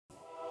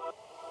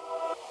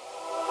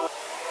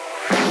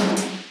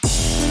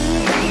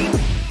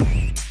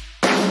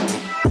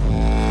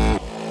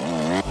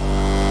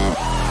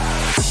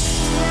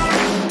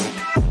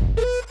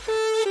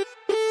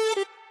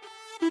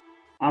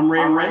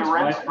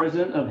Vice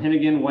President of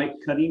Hennigan White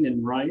Cutting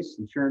and Rice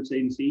Insurance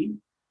Agency,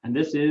 and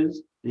this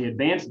is the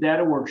Advanced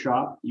Data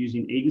Workshop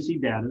using agency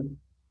data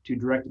to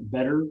direct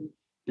better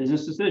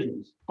business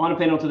decisions. On the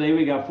panel today,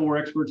 we got 4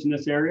 experts in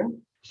this area.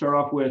 Start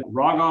off with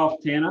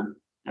Raghav Tanna.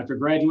 After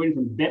graduating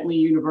from Bentley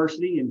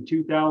University in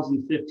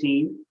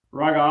 2015,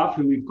 Raghav,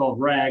 who we've called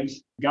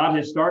Rags, got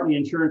his start in the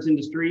insurance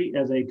industry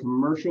as a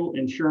commercial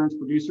insurance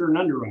producer and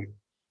underwriter.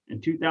 In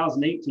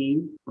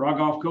 2018,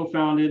 Raghav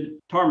co-founded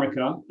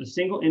Tarmika, a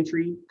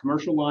single-entry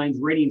commercial lines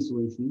rating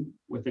solution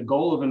with the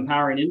goal of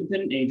empowering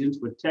independent agents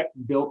with tech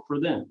built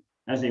for them.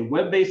 As a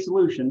web-based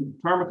solution,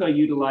 Tarmika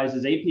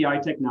utilizes API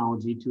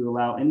technology to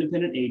allow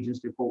independent agents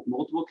to quote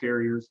multiple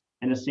carriers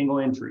in a single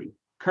entry.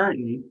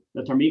 Currently,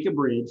 the Tarmika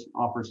Bridge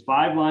offers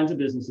 5 lines of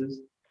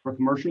businesses for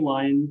commercial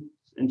line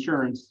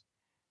insurance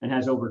and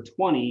has over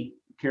 20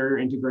 carrier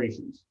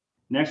integrations.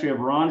 Next, we have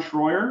Ron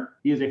Schroyer.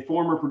 He is a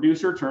former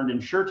producer turned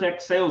InsurTech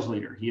sales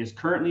leader. He is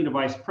currently the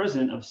vice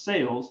president of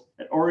sales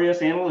at Aureus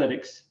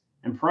Analytics,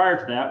 and prior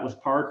to that was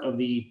part of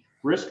the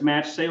Risk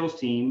Match sales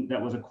team that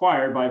was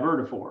acquired by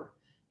Vertafore.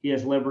 He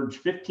has leveraged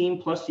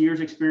 15 plus years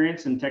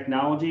experience in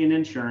technology and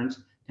insurance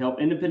to help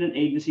independent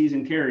agencies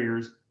and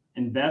carriers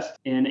invest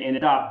in and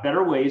adopt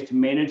better ways to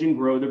manage and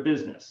grow their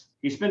business.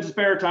 He spends his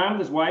spare time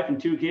with his wife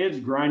and 2 kids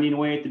grinding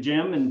away at the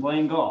gym and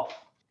playing golf.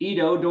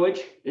 Ido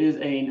Deutsch is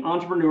an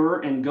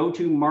entrepreneur and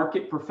go-to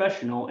market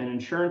professional and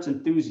insurance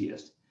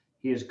enthusiast.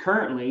 He is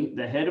currently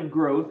the head of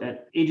growth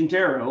at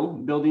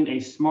Argentero, building a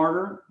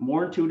smarter,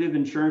 more intuitive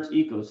insurance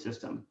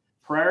ecosystem.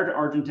 Prior to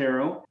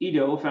Argentero,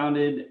 Ido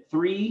founded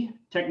 3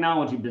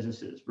 technology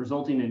businesses,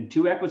 resulting in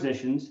 2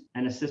 acquisitions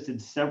and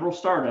assisted several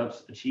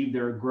startups achieve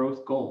their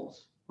growth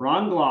goals.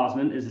 Ron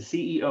Glosman is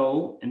the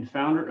CEO and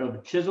founder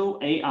of Chisel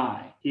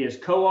AI. He is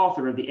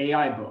co-author of the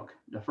AI book,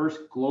 the first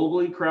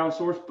globally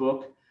crowdsourced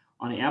book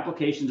on the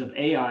applications of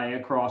AI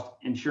across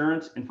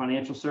insurance and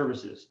financial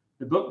services.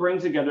 The book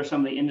brings together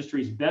some of the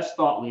industry's best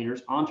thought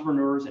leaders,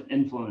 entrepreneurs, and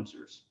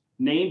influencers.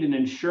 Named an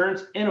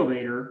insurance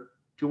innovator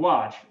to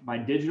watch by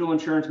Digital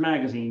Insurance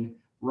Magazine,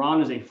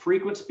 Ron is a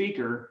frequent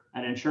speaker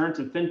at insurance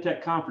and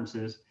fintech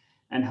conferences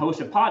and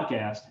hosts a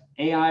podcast,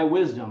 AI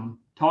Wisdom,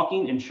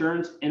 Talking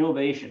Insurance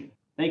Innovation.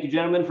 Thank you,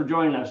 gentlemen, for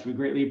joining us. We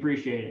greatly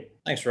appreciate it.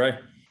 Thanks, Ray.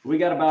 We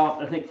got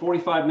about,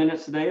 45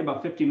 minutes today,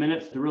 about 50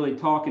 minutes to really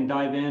talk and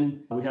dive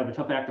in. We have a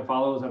tough act to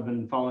follow, as I've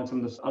been following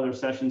some of the other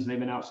sessions, and they've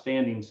been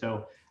outstanding.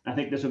 So I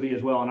think this will be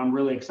as well. And I'm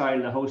really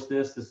excited to host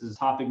this. This is a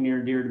topic near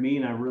and dear to me,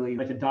 and I really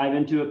like to dive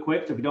into it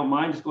quick. So if you don't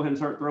mind, just go ahead and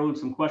start throwing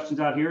some questions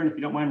out here. And if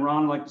you don't mind,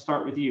 Ron, I'd like to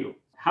start with you.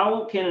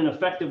 How can an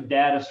effective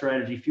data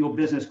strategy fuel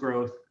business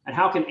growth? And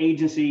how can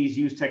agencies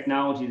use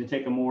technology to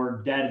take a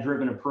more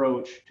data-driven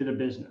approach to their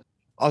business?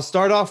 I'll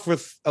start off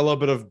with a little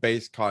bit of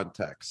base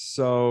context.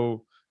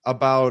 So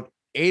about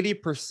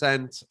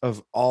 80%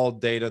 of all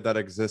data that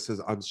exists is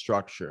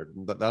unstructured.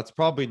 That's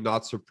probably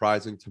not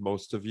surprising to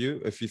most of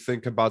you. If you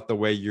think about the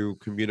way you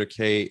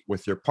communicate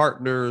with your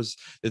partners,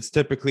 it's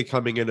typically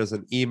coming in as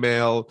an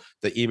email.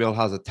 The email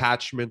has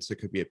attachments. It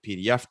could be a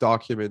PDF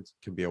document,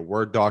 it can be a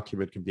Word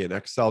document, it can be an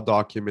Excel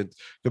document,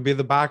 it could be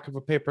the back of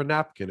a paper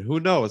napkin.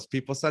 Who knows?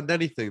 People send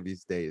anything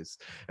these days.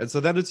 And so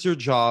then it's your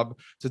job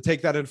to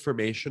take that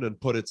information and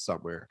put it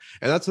somewhere.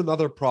 And that's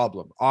another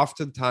problem.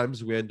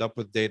 Oftentimes we end up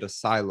with data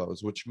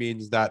silos, which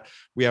means that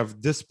we have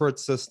disparate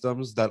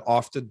systems that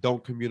often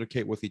don't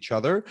communicate with each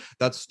other,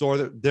 that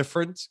store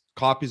different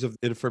copies of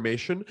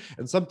information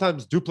and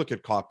sometimes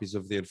duplicate copies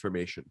of the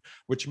information,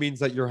 which means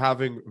that you're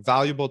having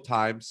valuable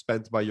time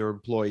spent by your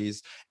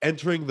employees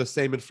entering the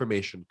same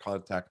information,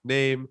 contact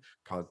name,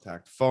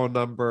 contact phone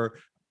number,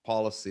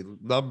 policy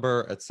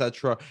number,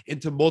 etc.,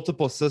 into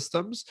multiple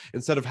systems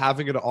instead of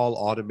having it all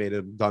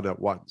automated and done at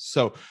once.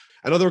 So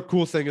another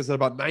cool thing is that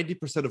about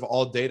 90% of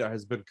all data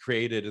has been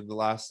created in the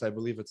last, I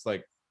believe it's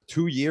like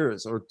 2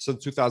 years or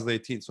since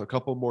 2018, so a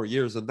couple more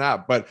years than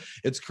that. But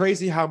it's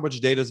crazy how much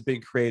data is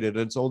being created,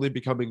 and it's only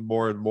becoming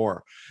more and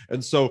more.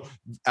 And so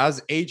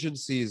as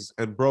agencies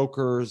and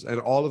brokers and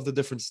all of the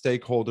different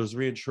stakeholders,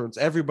 reinsurance,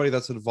 everybody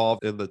that's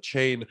involved in the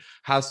chain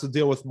has to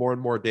deal with more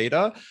and more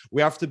data.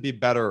 We have to be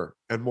better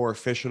and more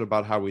efficient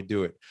about how we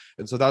do it.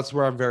 And so that's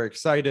where I'm very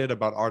excited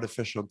about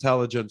artificial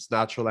intelligence,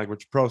 natural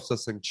language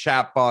processing,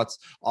 chatbots,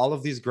 all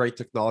of these great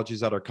technologies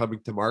that are coming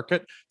to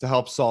market to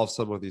help solve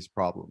some of these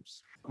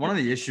problems. One of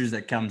the issues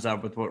that comes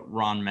up with what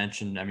Ron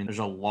mentioned, I mean, there's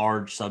a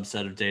large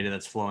subset of data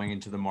that's flowing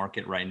into the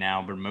market right now,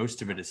 but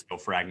most of it is still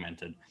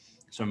fragmented.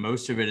 So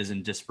most of it is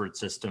in disparate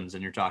systems,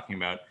 and you're talking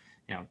about,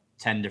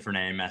 10 different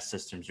AMS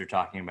systems. You're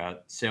talking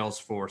about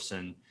Salesforce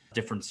and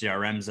different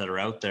CRMs that are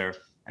out there.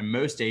 And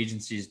most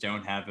agencies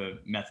don't have a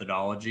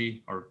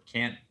methodology or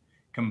can't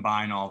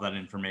combine all that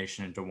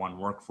information into one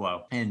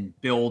workflow and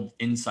build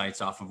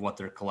insights off of what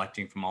they're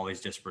collecting from all these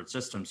disparate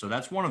systems. So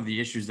that's one of the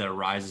issues that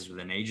arises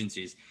within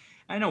agencies.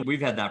 I know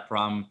we've had that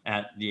problem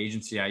at the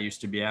agency I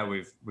used to be at.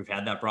 We've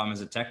had that problem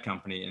as a tech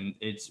company, and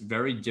it's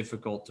very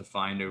difficult to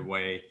find a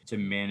way to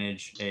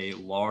manage a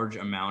large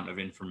amount of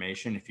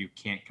information if you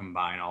can't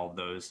combine all of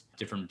those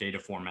different data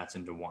formats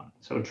into one.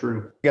 So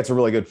true. That's a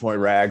really good point,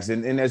 Rags.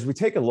 And as we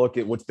take a look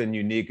at what's been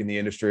unique in the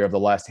industry over the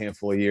last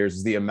handful of years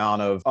is the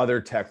amount of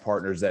other tech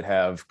partners that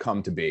have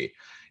come to be.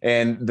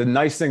 And the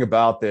nice thing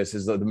about this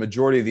is that the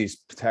majority of these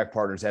tech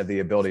partners have the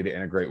ability to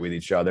integrate with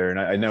each other. And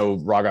I know,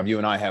 Raghav, you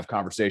and I have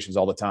conversations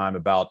all the time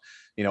about,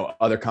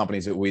 other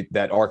companies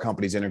that our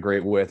companies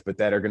integrate with, but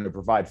that are going to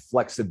provide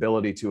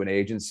flexibility to an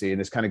agency. And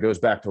this kind of goes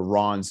back to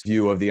Ron's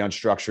view of the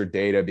unstructured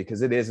data,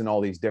 because it is in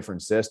all these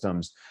different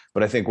systems.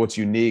 But I think what's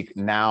unique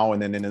now and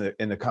then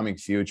in the coming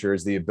future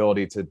is the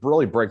ability to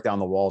really break down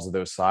the walls of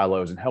those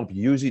silos and help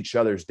use each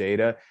other's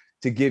data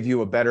to give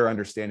you a better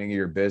understanding of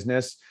your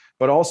business.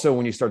 But also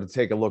when you start to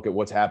take a look at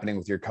what's happening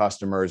with your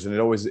customers, and it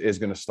always is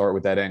going to start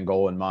with that end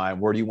goal in mind.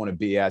 Where do you want to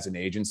be as an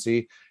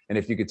agency? And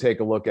if you could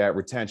take a look at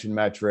retention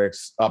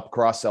metrics,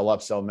 cross-sell,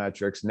 upsell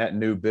metrics, net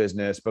new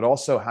business, but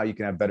also how you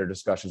can have better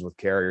discussions with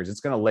carriers,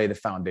 it's going to lay the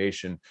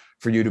foundation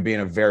for you to be in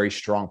a very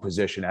strong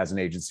position as an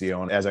agency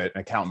owner, as an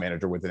account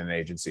manager within an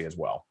agency as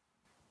well.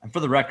 And for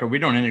the record, we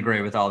don't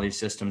integrate with all these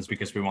systems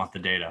because we want the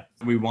data.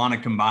 We want to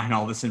combine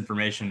all this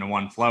information into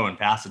one flow and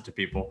pass it to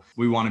people.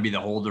 We want to be the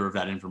holder of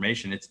that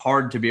information. It's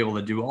hard to be able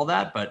to do all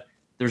that, but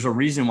there's a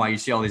reason why you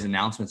see all these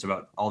announcements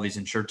about all these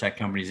insurtech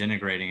companies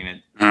integrating, and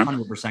it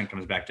 100%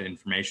 comes back to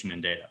information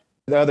and data.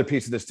 The other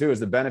piece of this too is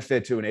the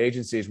benefit to an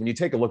agency is when you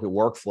take a look at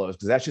workflows,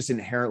 because that's just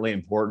inherently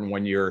important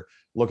when you're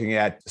looking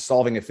at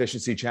solving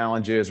efficiency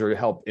challenges or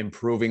help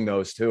improving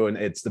those too. And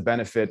it's the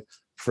benefit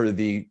for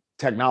the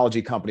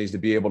technology companies to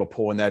be able to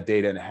pull in that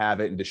data and have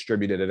it and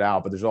distribute it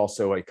out. But there's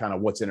also a kind of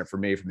what's in it for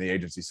me from the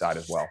agency side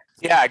as well.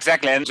 Yeah,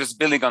 exactly. And just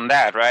building on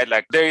that, right?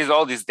 Like there is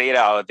all this data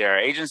out there.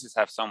 Agencies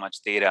have so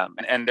much data,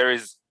 and there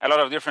is a lot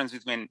of difference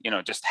between,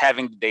 just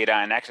having the data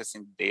and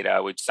accessing the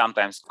data, which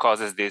sometimes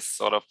causes this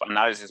sort of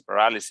analysis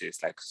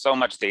paralysis, like so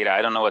much data.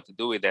 I don't know what to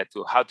do with that,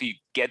 to how do you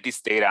get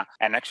this data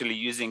and actually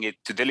using it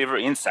to deliver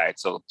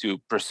insights or to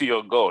pursue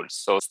your goals.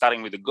 So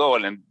starting with the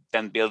goal and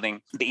then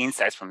building the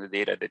insights from the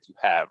data that you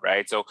have,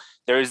 right? So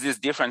there is this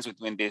difference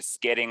between this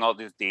getting all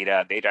this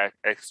data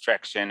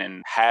extraction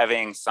and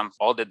having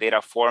all the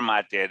data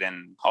formatted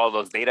and all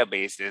those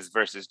databases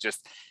versus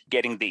just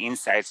getting the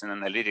insights and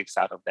analytics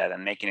out of that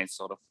and making it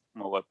sort of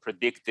more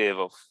predictive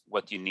of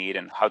what you need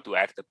and how to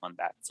act upon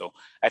that. So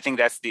I think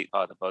that's the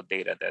part about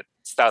data that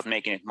starts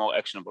making it more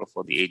actionable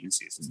for the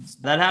agencies.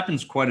 That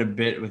happens quite a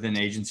bit within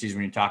agencies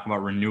when you talk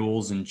about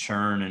renewals and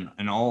churn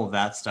and all of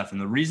that stuff.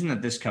 And the reason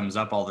that this comes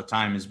up all the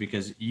time is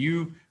because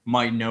you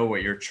might know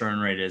what your churn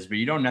rate is, but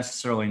you don't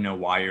necessarily know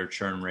why your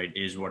churn rate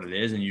is what it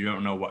is. And you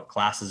don't know what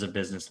classes of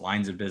business,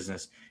 lines of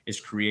business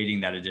is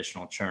creating that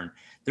additional churn.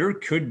 There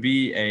could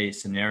be a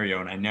scenario,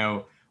 and I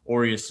know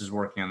Aureus is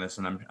working on this,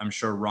 and I'm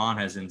sure Ron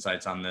has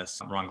insights on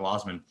this, Ron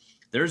Glossman.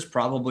 There's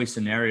probably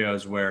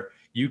scenarios where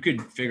you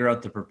could figure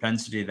out the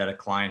propensity that a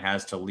client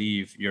has to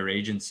leave your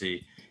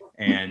agency.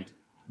 And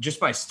just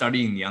by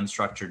studying the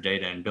unstructured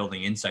data and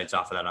building insights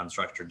off of that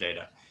unstructured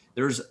data,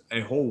 there's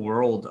a whole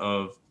world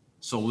of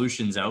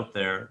solutions out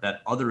there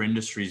that other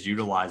industries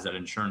utilize that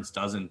insurance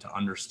doesn't, to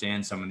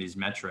understand some of these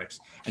metrics.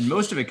 And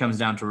most of it comes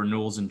down to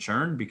renewals and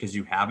churn because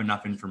you have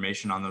enough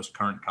information on those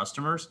current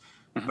customers.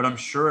 But I'm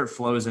sure it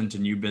flows into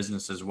new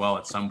business as well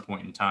at some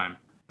point in time.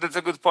 That's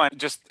a good point.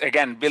 Just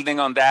again, building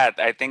on that,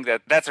 I think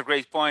that's a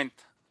great point.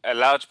 A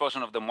large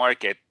portion of the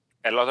market,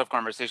 a lot of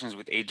conversations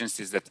with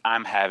agencies that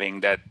I'm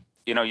having that,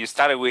 you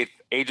started with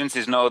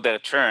agencies know their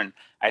churn.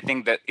 I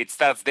think that it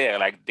starts there.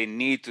 Like they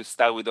need to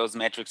start with those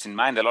metrics in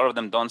mind. A lot of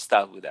them don't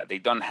start with that. They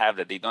don't have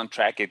that. They don't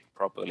track it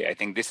properly. I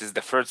think this is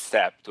the first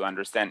step to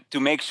understand,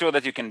 to make sure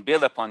that you can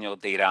build upon your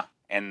data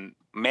and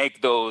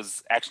make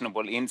those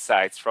actionable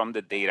insights from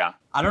the data.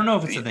 I don't know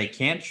if it's that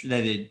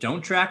they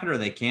don't track it or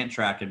they can't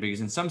track it,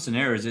 because in some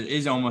scenarios it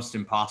is almost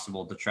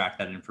impossible to track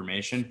that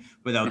information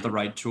without the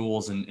right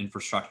tools and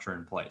infrastructure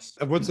in place.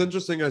 And what's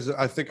interesting is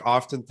I think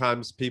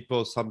oftentimes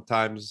people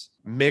sometimes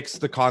mix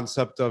the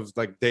concept of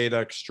like data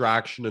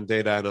extraction and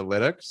data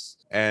analytics,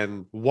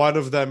 and one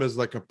of them is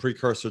like a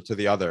precursor to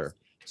the other.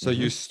 So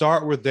you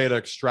start with data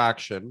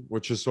extraction,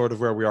 which is sort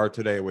of where we are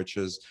today, which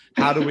is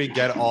how do we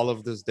get all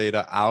of this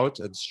data out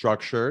and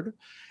structured?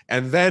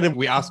 And then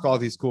we ask all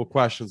these cool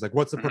questions, like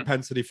what's the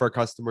propensity for a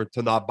customer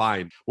to not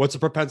bind? What's the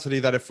propensity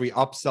that if we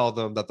upsell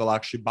them, that they'll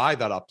actually buy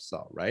that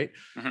upsell, right?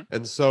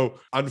 And so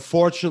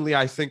unfortunately,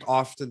 I think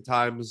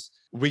oftentimes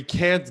we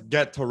can't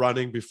get to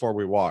running before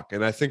we walk.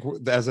 And I think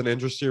as an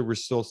industry, we're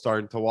still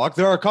starting to walk.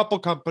 There are a couple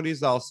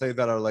companies that I'll say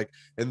that are like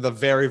in the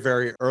very,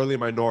 very early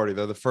minority.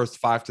 They're the first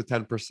 5 to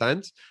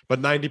 10%,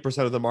 but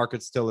 90% of the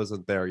market still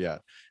isn't there yet.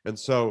 And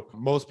so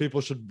most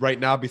people should right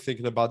now be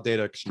thinking about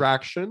data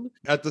extraction.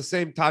 At the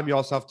same time, you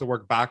also have to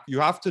work back. You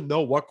have to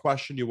know what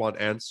question you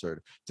want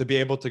answered to be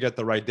able to get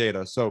the right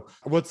data. So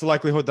what's the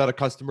likelihood that a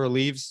customer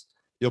leaves?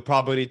 You'll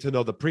probably need to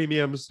know the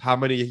premiums. How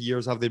many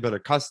years have they been a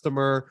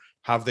customer?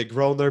 Have they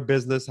grown their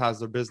business? Has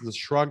their business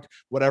shrunk?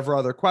 Whatever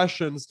other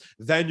questions,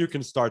 then you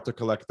can start to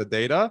collect the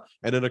data.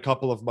 And in a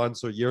couple of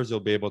months or years, you'll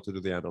be able to do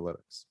the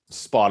analytics.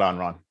 Spot on,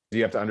 Ron.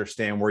 You have to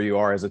understand where you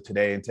are as of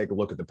today and take a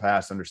look at the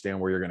past, understand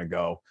where you're going to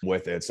go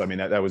with it. So, I mean,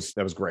 that was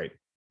great.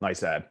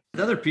 Nice ad.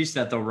 The other piece of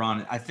that though,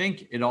 Ron, I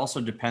think it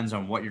also depends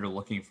on what you're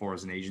looking for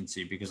as an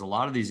agency, because a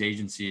lot of these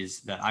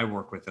agencies that I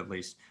work with, at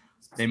least,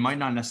 they might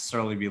not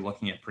necessarily be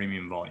looking at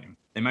premium volume.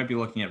 They might be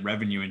looking at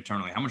revenue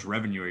internally. How much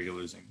revenue are you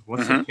losing?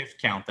 What's the PIF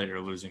count that you're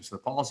losing? So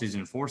the policies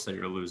in force that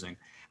you're losing.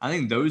 I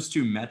think those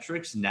two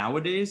metrics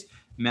nowadays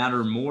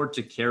matter more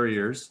to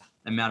carriers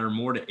and matter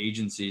more to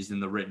agencies than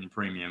the written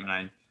premium.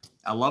 And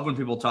I love when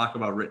people talk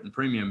about written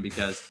premium,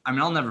 because I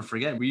mean, I'll never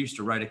forget, we used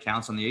to write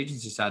accounts on the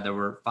agency side that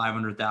were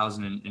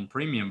 500,000 in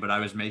premium, but I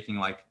was making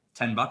like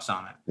 $10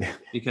 on it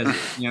because,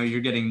 you're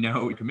getting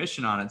no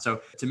commission on it.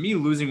 So to me,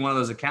 losing one of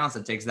those accounts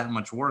that takes that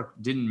much work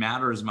didn't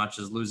matter as much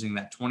as losing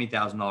that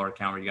 $20,000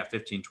 account where you got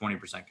 15,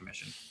 20%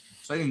 commission.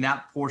 So I think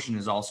that portion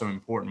is also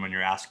important when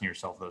you're asking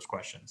yourself those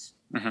questions.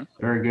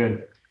 Very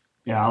good.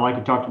 Yeah, I like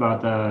you talked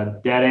about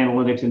the data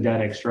analytics and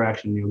data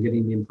extraction,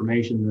 getting the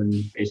information and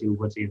basically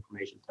what's the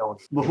information telling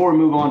you. Before we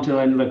move on to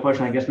another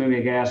question, I guess maybe I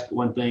could ask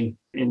one thing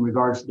in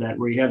regards to that,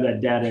 where you have that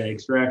data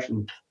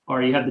extraction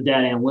or you have the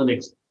data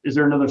analytics. Is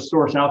there another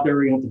source out there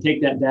where you have to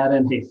take that data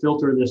and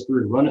filter this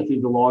through, run it through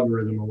the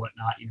logarithm or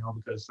whatnot,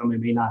 because somebody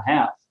may not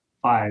have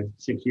 5-6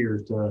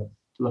 years to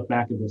look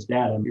back at this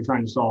data. You're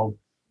trying to solve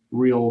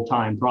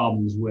real-time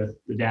problems with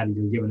the data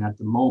you're given at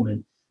the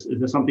moment. Is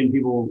this something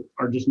people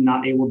are just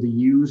not able to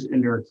use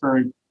in their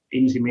current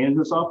agency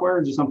management software?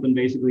 Or is it something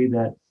basically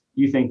that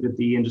you think that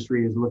the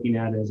industry is looking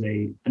at as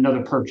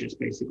another purchase,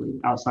 basically,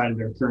 outside of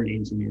their current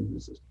agency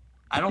management system?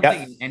 I don't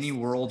think in any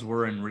world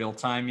we're in real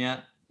time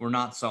yet. We're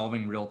not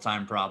solving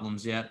real-time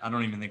problems yet. I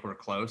don't even think we're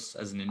close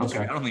as an industry.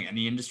 Okay. I don't think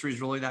any industry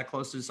is really that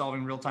close to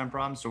solving real-time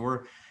problems. So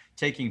we're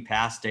taking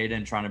past data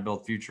and trying to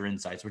build future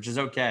insights, which is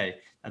okay.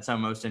 That's how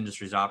most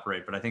industries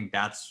operate. But I think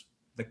that's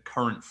the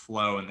current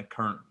flow and the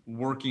current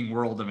working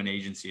world of an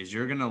agency is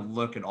you're going to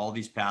look at all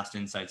these past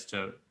insights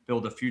to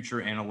build a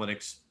future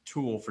analytics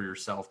tool for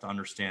yourself to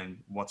understand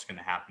what's going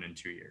to happen in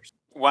 2 years.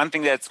 One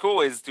thing that's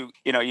cool is to,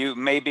 you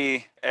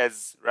maybe,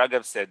 as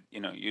Raghav said,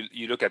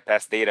 you look at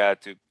past data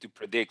to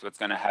predict what's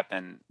going to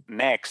happen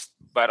next,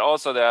 but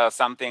also there are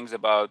some things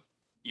about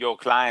your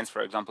clients,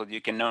 for example,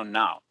 you can know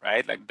now,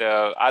 right? Like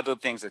the other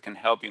things that can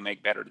help you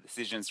make better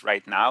decisions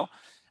right now.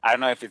 I don't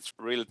know if it's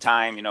real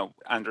time,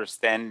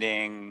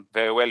 understanding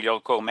very well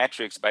your core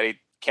metrics, but it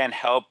can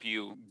help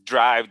you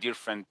drive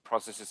different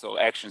processes or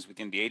actions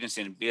within the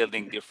agency and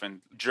building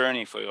different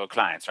journey for your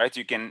clients, right?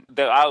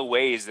 There are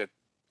ways that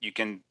you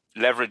can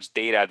leverage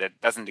data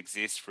that doesn't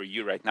exist for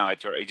you right now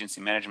at your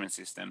agency management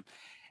system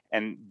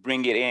and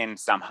bring it in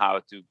somehow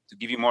to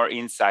give you more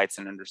insights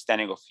and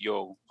understanding of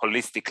your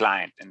holistic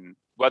client and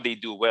what they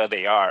do, where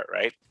they are,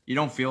 right? You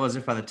don't feel as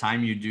if by the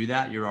time you do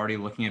that, you're already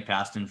looking at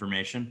past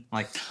information?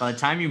 Like by the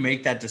time you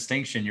make that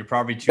distinction, you're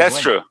probably too late.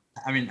 That's true.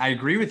 I mean, I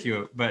agree with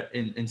you, but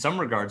in some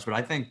regards, but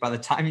I think by the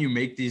time you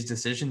make these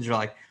decisions, you're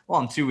like,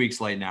 well, I'm 2 weeks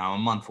late now, a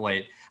month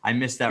late. I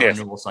missed that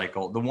renewal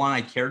cycle. The one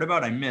I cared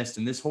about, I missed.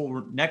 And this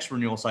whole next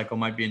renewal cycle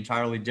might be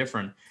entirely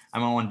different.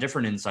 I'm on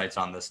different insights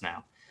on this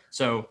now.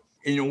 So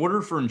in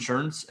order for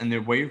insurance and the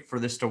way for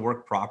this to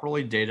work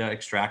properly, data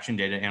extraction,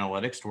 data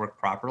analytics to work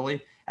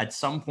properly, at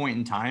some point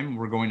in time,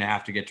 we're going to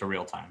have to get to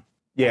real time.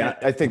 Yeah,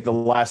 I think the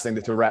last thing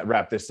to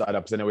wrap this side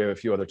up, because I know we have a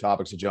few other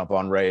topics to jump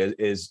on, Ray,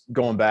 is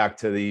going back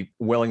to the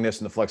willingness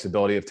and the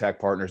flexibility of tech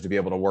partners to be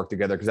able to work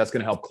together, because that's going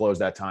to help close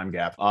that time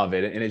gap of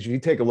it. And as you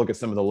take a look at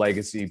some of the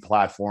legacy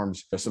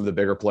platforms, some of the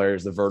bigger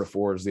players, the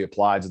Vertafores, the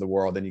Applieds of the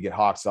world, then you get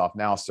Hawksoft,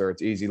 NowCerts,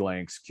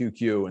 EasyLinks,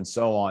 QQ, and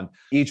so on.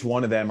 Each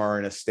one of them are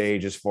in a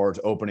stage as far as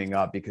opening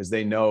up, because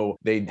they know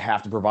they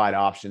have to provide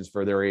options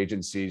for their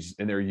agencies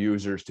and their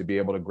users to be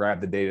able to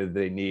grab the data that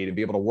they need and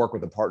be able to work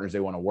with the partners they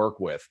want to work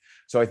with.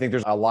 So I think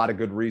there's a lot of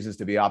good reasons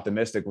to be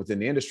optimistic within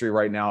the industry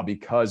right now,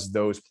 because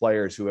those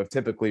players who have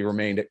typically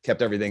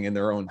kept everything in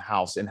their own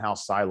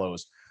in-house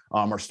silos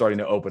are starting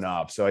to open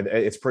up. So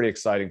it's pretty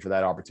exciting for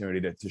that opportunity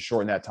to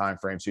shorten that time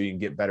frame so you can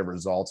get better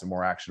results and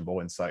more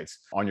actionable insights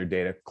on your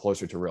data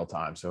closer to real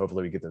time. So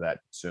hopefully we get to that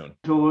soon.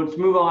 So let's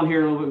move on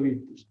here a little bit.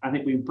 I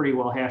think we pretty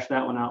well hashed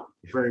that one out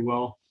very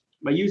well.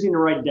 By using the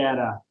right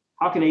data,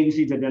 how can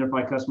agencies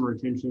identify customer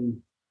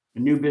retention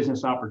and new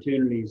business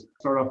opportunities?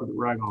 Start off with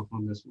Raghav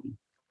on this one.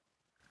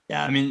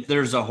 Yeah, I mean,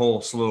 there's a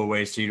whole slew of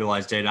ways to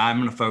utilize data. I'm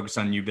going to focus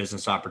on new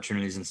business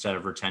opportunities instead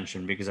of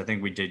retention, because I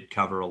think we did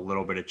cover a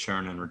little bit of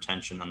churn and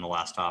retention on the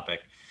last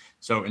topic.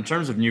 So in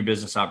terms of new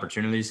business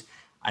opportunities,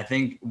 I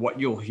think what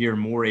you'll hear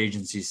more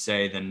agencies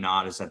say than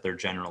not is that they're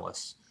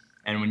generalists.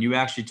 And when you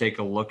actually take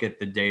a look at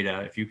the data,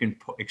 if you can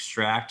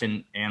extract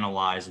and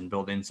analyze and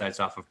build insights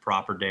off of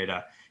proper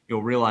data,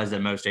 you'll realize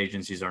that most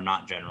agencies are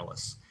not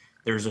generalists.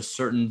 There's a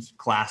certain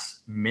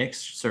class mix,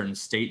 certain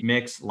state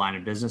mix, line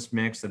of business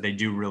mix that they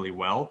do really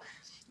well.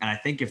 And I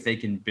think if they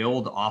can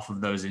build off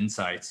of those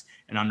insights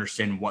and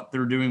understand what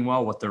they're doing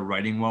well, what they're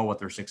writing well, what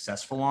they're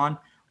successful on,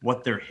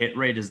 what their hit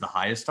rate is the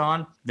highest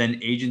on, then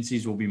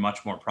agencies will be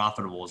much more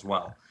profitable as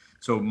well.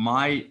 So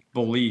my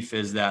belief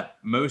is that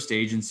most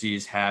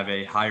agencies have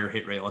a higher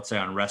hit rate, let's say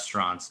on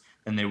restaurants,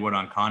 than they would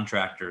on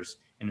contractors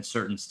in a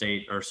certain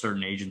state or a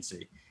certain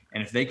agency.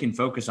 And if they can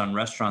focus on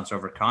restaurants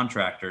over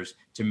contractors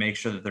to make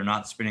sure that they're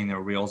not spinning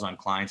their wheels on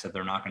clients that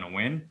they're not going to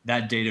win,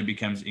 that data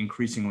becomes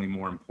increasingly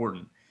more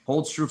important.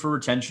 Holds true for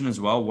retention as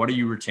well. What are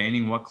you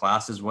retaining? What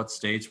classes, what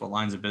states, what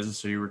lines of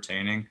business are you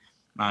retaining?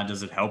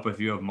 Does it help if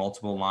you have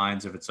multiple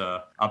lines? If it's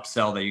a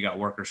upsell that you got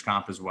workers'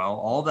 comp as well?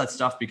 All of that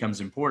stuff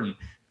becomes important,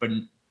 but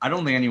I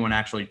don't think anyone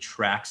actually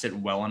tracks it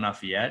well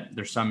enough yet.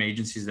 There's some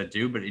agencies that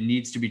do, but it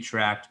needs to be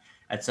tracked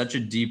at such a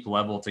deep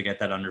level to get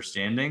that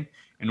understanding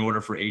in order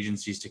for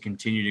agencies to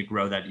continue to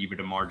grow that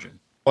EBITDA margin.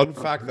 One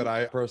fact that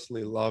I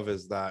personally love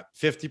is that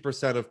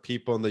 50% of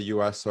people in the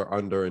US are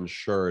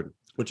underinsured,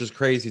 which is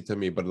crazy to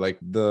me. But like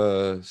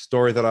the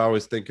story that I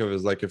always think of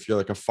is like if you're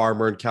like a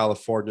farmer in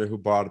California who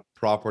bought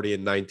property in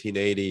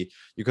 1980,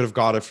 you could have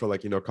got it for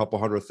like, a couple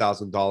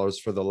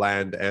 $100,000 for the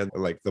land and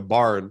like the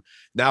barn.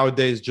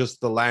 Nowadays, just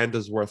the land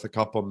is worth a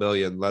couple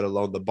million, let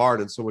alone the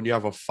barn. And so when you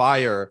have a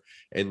fire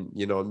and,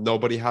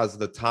 nobody has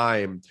the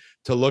time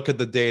to look at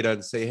the data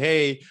and say,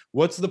 hey,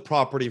 what's the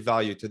property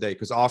value today?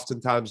 Because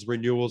oftentimes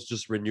renewals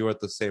just renew at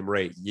the same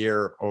rate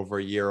year over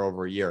year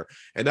over year.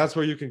 And that's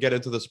where you can get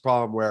into this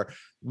problem where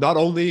not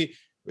only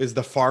is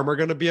the farmer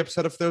going to be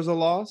upset if there's a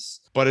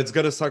loss, but it's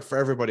going to suck for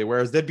everybody.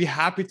 Whereas they'd be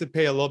happy to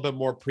pay a little bit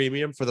more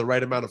premium for the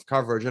right amount of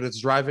coverage. And it's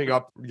driving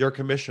up your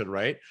commission,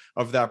 right,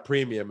 of that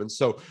premium. And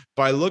so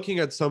by looking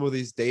at some of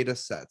these data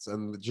sets,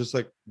 and just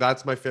like,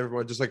 that's my favorite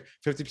one, just like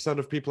 50%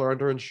 of people are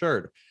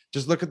underinsured.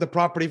 Just look at the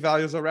property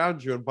values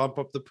around you and bump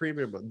up the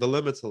premium, the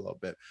limits a little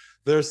bit.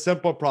 There's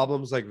simple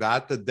problems like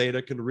that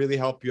data can really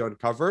help you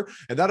uncover.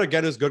 And that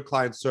again is good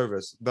client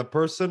service. The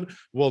person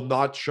will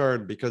not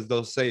churn because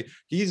they'll say,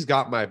 he's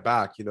got my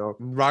back.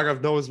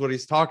 Raghav knows what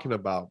he's talking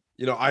about.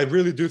 I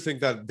really do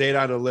think that data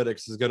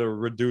analytics is going to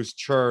reduce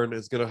churn,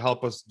 is going to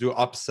help us do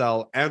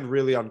upsell and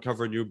really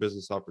uncover new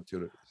business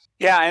opportunities.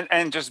 Yeah,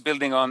 and just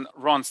building on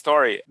Ron's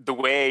story, the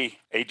way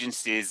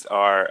agencies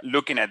are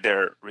looking at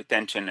their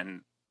retention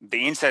and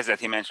the insights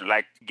that he mentioned,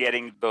 like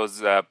getting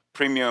those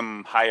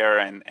premium higher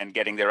and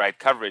getting the right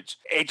coverage.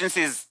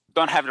 Agencies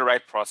don't have the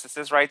right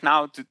processes right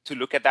now to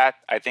look at that.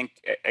 I think,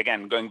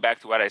 again, going back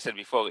to what I said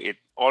before, it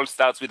all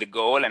starts with the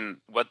goal and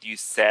what you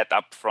set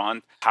up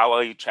front. How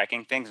are you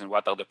tracking things and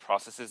what are the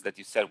processes that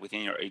you set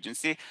within your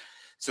agency?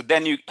 So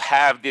then you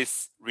have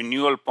this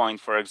renewal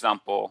point, for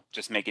example,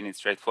 just making it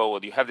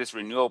straightforward. You have this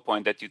renewal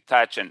point that you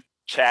touch and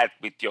chat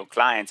with your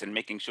clients and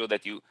making sure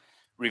that you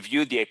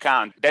review the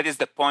account. That is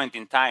the point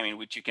in time in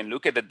which you can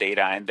look at the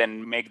data and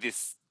then make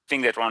this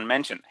thing that Ron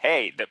mentioned.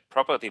 Hey, the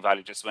property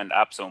value just went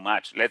up so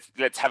much.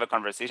 Let's have a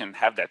conversation,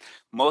 have that.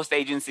 Most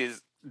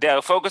agencies,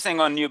 they're focusing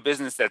on new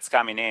business that's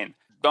coming in.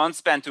 Don't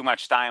spend too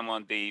much time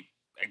on the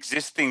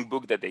existing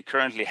book that they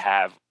currently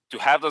have, to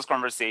have those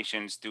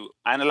conversations, to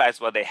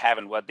analyze what they have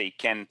and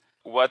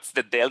what's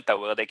the delta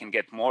where they can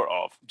get more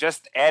of.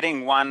 Just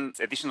adding one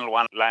additional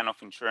line of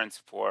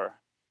insurance for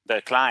the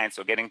client,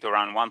 so getting to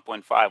around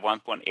 1.5,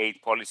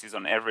 1.8 policies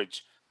on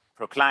average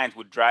per client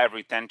would drive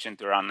retention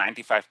to around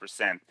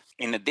 95%.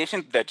 In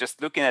addition to that, just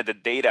looking at the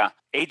data,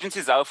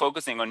 agencies are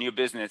focusing on new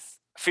business.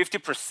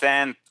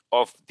 50%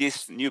 of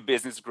this new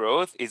business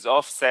growth is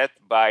offset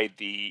by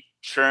the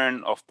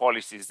churn of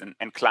policies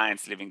and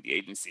clients leaving the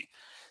agency.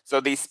 So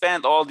they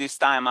spend all this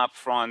time up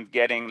front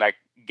getting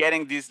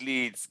these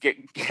leads,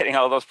 getting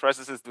all those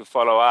processes to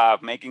follow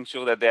up, making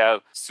sure that they're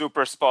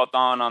super spot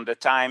on the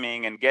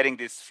timing and getting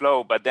this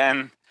flow. But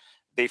then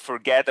they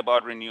forget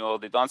about renewal.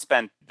 They don't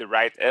spend the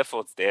right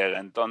efforts there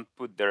and don't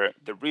put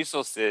the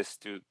resources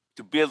to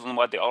build on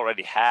what they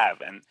already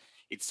have. And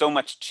it's so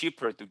much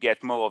cheaper to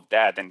get more of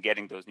that than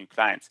getting those new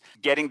clients.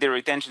 Getting the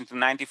retention to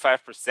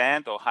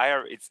 95% or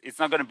higher, it's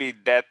not going to be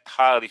that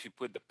hard if you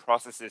put the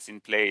processes in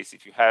place,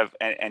 if you have,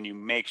 and you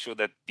make sure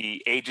that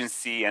the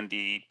agency and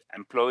the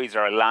employees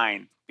are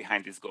aligned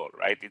behind this goal,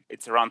 right?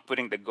 It's around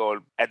putting the goal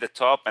at the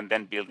top and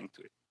then building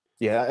to it.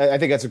 Yeah, I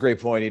think that's a great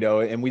point,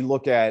 and we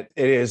look at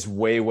it is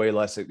way, way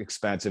less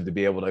expensive to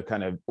be able to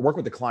kind of work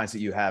with the clients that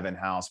you have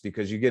in-house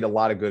because you get a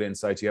lot of good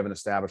insights. You have an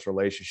established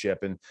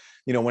relationship. And,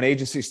 when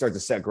agencies start to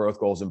set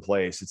growth goals in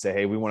place and say,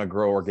 hey, we want to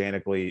grow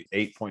organically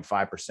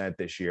 8.5%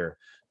 this year.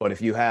 But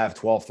if you have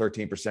 12,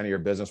 13% of your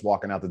business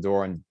walking out the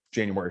door on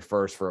January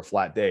 1st for a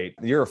flat date,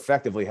 you're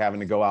effectively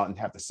having to go out and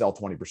have to sell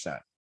 20%.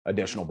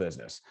 Additional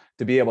business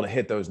to be able to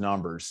hit those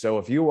numbers. So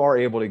if you are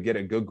able to get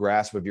a good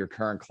grasp of your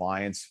current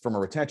clients from a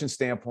retention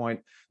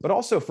standpoint, but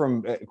also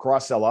from a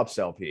cross-sell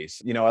upsell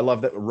piece, I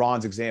love that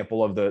Ron's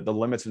example of the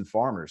limits and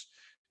farmers,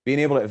 being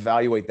able to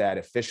evaluate that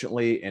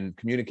efficiently and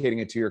communicating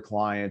it to your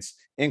clients,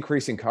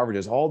 increasing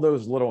coverages, all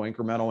those little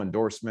incremental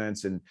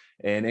endorsements and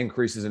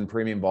increases in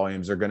premium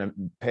volumes are going to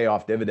pay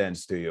off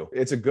dividends to you.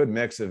 It's a good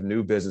mix of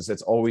new business.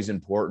 That's always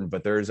important,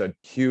 but there's a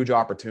huge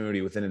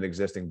opportunity within an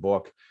existing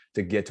book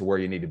to get to where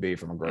you need to be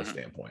from a growth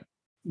standpoint.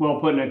 well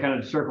put, and it kind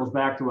of circles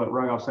back to what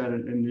Rogoff said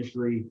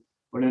initially.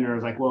 Went in there,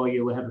 was like, well,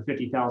 you have a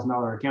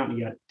 $50,000 account, and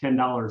you got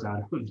 $10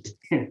 out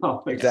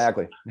of it.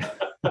 Exactly.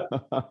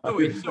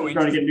 You're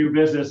trying to get new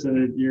business,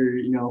 and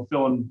you're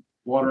filling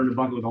water in the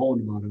bucket with a hole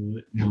in the bottom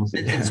of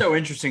it. It's so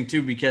interesting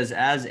too, because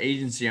as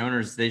agency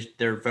owners,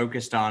 they're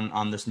focused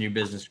on this new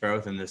business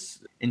growth and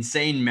this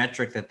insane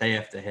metric that they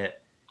have to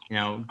hit.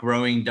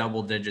 Growing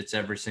double digits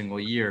every single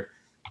year.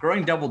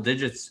 Growing double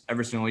digits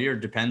every single year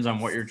depends on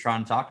what you're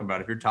trying to talk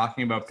about. If you're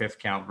talking about PIF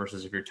count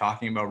versus if you're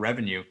talking about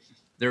revenue,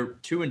 they're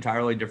two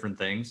entirely different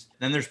things.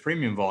 Then there's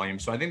premium volume.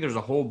 So I think there's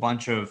a whole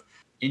bunch of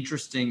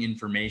interesting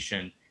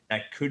information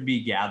that could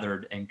be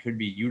gathered and could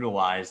be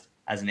utilized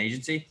as an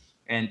agency.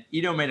 And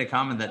Ido made a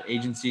comment that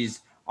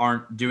agencies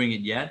aren't doing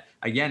it yet.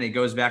 Again, it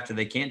goes back to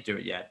they can't do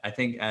it yet. I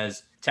think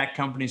as tech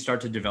companies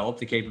start to develop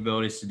the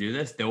capabilities to do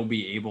this, they'll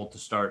be able to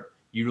start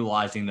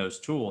utilizing those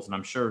tools. And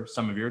I'm sure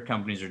some of your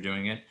companies are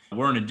doing it.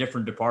 We're in a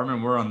different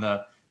department. We're on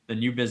the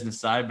new business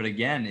side. But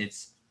again, it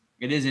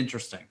is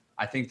interesting.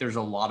 I think there's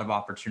a lot of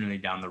opportunity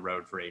down the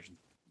road for agents.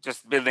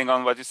 Just building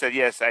on what you said,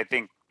 yes, I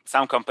think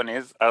some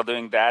companies are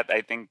doing that. I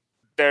think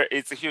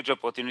it's a huge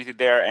opportunity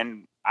there.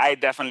 And I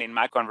definitely, in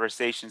my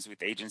conversations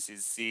with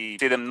agencies, see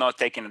them not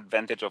taking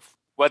advantage of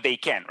what they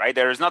can, right?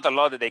 There is not a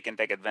lot that they can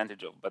take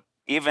advantage of, but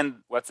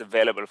even what's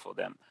available for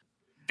them,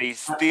 they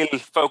still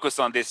focus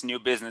on this new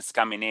business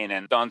coming in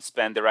and don't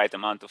spend the right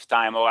amount of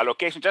time or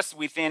allocation just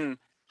within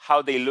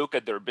how they look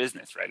at their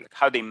business, right? Like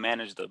how they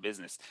manage their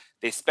business.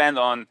 They spend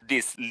on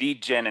this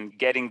lead gen and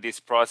getting this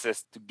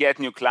process to get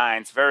new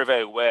clients very,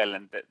 very well.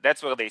 And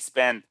that's where they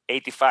spend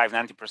 85,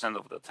 90%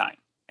 of the time,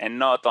 and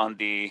not on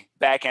the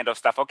back end of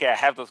stuff. Okay, I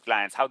have those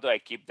clients. How do I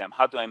keep them?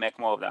 How do I make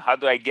more of them? How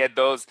do I get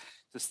those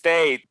to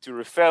stay, to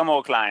refer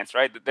more clients,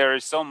 right? There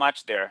is so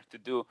much there to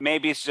do.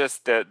 Maybe it's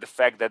just the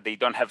fact that they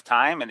don't have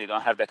time and they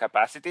don't have the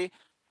capacity,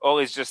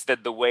 or it's just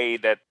that the way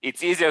that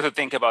it's easier to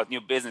think about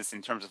new business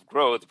in terms of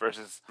growth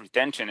versus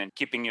retention and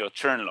keeping your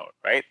churn low,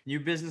 right? New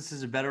business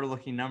is a better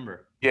looking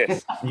number.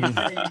 Yes. You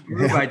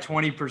grew by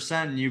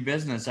 20% new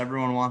business.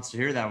 Everyone wants to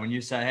hear that. When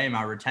you say, hey,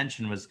 my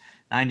retention was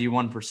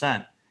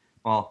 91%.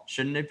 Well,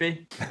 shouldn't it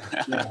be?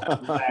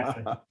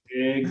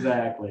 Yeah,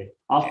 exactly.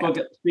 I'll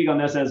speak on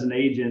this as an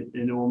agent,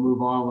 and then we'll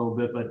move on a little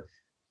bit. But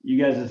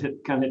you guys have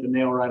hit the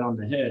nail right on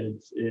the head.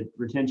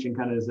 Retention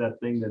kind of is that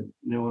thing that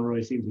no one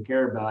really seems to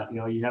care about.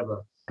 You have a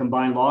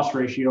combined loss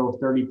ratio of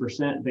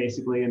 30%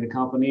 basically in the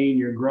company, and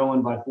you're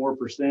growing by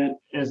 4%.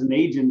 As an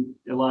agent,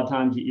 a lot of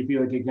times you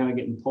feel like you're kind of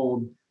getting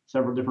pulled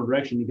several different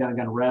directions. You kind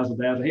of razzle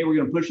dazzle. Hey, we're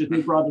going to push this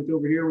new project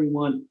over here. We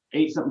want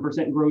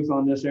 8-something% growth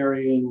on this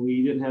area, and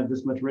we didn't have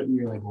this much written.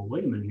 You're like, well,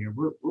 wait a minute here.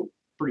 We're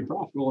pretty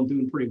profitable and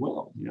doing pretty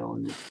well,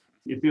 and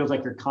it feels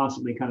like you're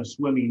constantly kind of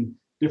swimming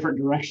different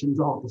directions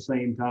all at the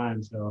same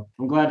time. So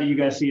I'm glad that you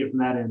guys see it from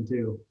that end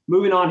too.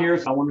 Moving on here,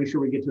 so I want to make sure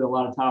we get to a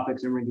lot of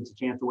topics. Everyone gets a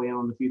chance to weigh in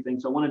on a few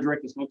things. So I want to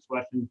direct this next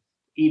question,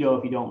 Ido,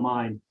 if you don't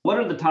mind. What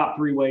are the top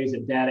 3 ways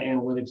that data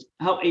analytics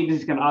help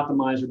agencies kind of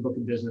optimize their book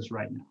of business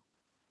right now?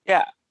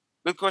 Yeah,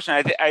 good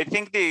question. I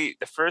think the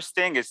first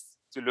thing is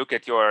to look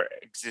at your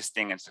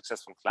existing and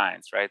successful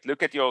clients, right?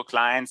 Look at your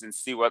clients and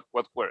see what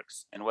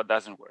works and what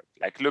doesn't work.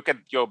 Like look at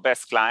your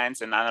best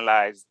clients and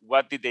analyze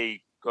what did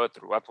they go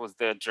through? What was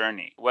their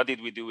journey? What did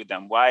we do with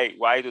them?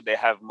 Why do they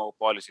have more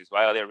policies?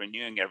 Why are they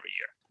renewing every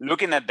year?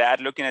 Looking at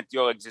that, looking at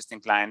your existing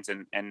clients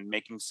and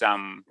making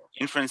some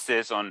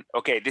inferences on,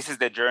 okay, this is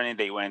the journey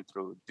they went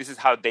through. This is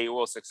how they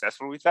were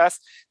successful with us.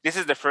 This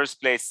is the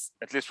first place,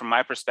 at least from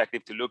my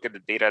perspective, to look at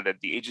the data that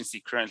the agency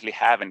currently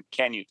have and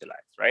can utilize,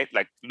 right?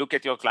 Like look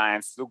at your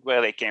clients, look where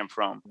they came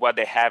from, what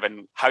they have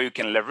and how you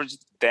can leverage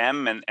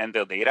them and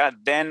their data.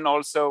 Then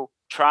also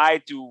try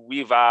to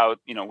weave out,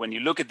 when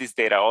you look at this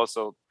data,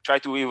 also try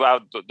to weave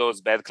out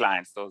those bad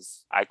clients.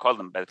 Those, I call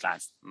them bad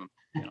clients.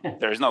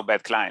 There is no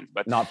bad client,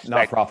 but not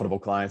like, profitable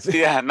clients.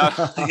 Yeah,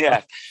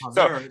 yeah.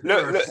 So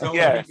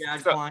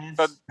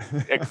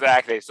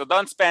exactly. So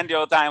don't spend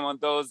your time on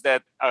those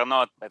that are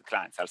not bad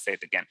clients. I'll say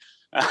it again,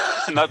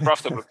 not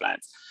profitable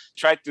clients.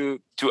 Try to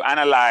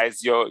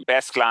analyze your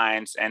best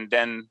clients and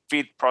then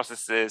fit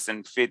processes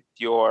and fit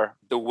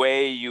the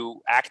way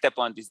you act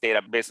upon this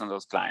data based on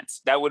those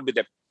clients. That would be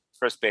the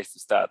first place to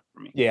start for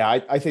me. Yeah,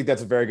 I think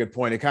that's a very good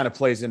point. It kind of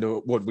plays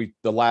into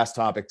the last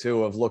topic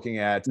too, of looking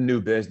at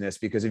new business,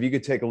 because if you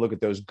could take a look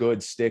at those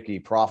good, sticky,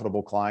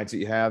 profitable clients that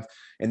you have,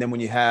 and then when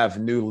you have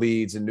new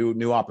leads and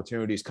new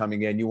opportunities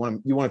coming in, you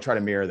want to try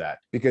to mirror that.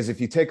 Because if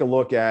you take a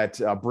look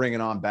at bringing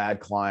on bad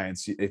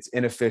clients, it's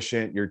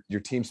inefficient. Your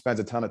team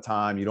spends a ton of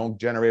time. You don't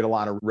generate a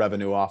lot of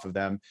revenue off of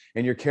them,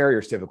 and your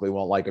carriers typically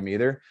won't like them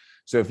either.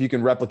 So if you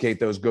can replicate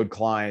those good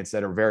clients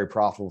that are very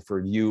profitable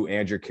for you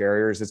and your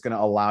carriers, it's going to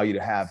allow you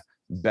to have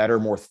better,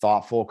 more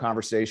thoughtful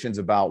conversations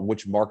about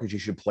which markets you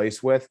should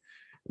place with,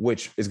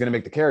 which is going to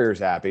make the carriers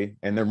happy.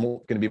 And they're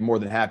going to be more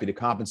than happy to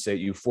compensate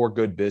you for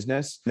good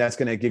business. And that's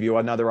going to give you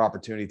another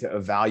opportunity to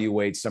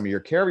evaluate some of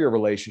your carrier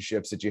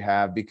relationships that you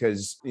have,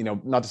 because,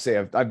 not to say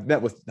I've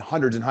met with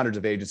hundreds and hundreds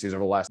of agencies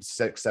over the last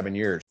 6-7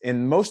 years,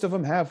 and most of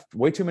them have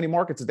way too many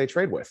markets that they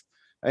trade with.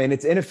 and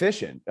it's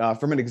inefficient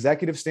from an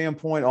executive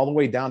standpoint, all the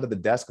way down to the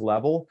desk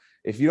level.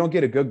 If you don't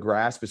get a good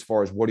grasp as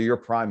far as what are your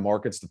prime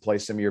markets to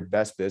place some of your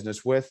best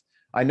business with,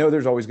 I know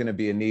there's always going to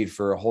be a need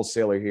for a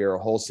wholesaler here, a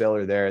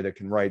wholesaler there that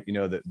can write,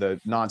 the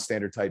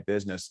non-standard type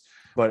business.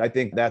 But I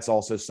think that's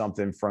also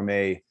something from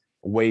a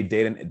way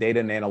data and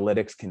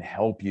analytics can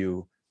help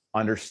you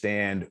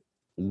understand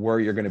where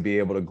you're going to be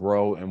able to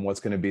grow and what's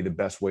going to be the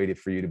best way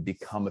for you to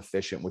become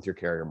efficient with your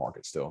carrier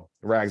market still.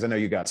 Rags, I know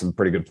you got some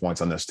pretty good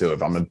points on this too.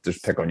 If I'm going to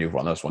just pick on you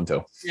on this one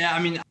too. Yeah,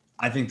 I mean,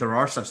 I think there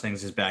are such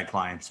things as bad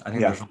clients. I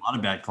think there's a lot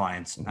of bad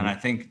clients. And I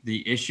think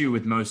the issue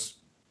with most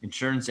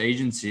insurance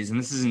agencies, and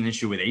this is an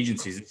issue with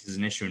agencies, this is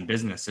an issue in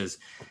business, is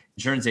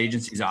insurance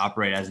agencies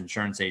operate as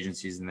insurance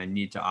agencies and they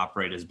need to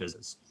operate as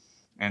business.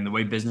 And the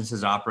way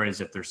businesses operate is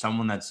if there's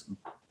someone that's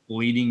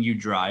bleeding you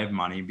dry of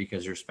money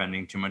because you're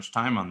spending too much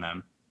time on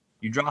them,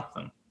 you drop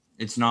them.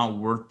 It's not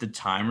worth the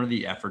time or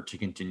the effort to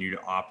continue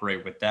to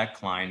operate with that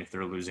client if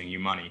they're losing you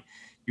money.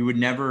 You would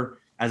never,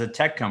 as a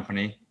tech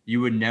company, you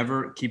would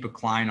never keep a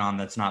client on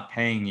that's not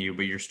paying you,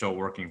 but you're still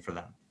working for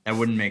them. That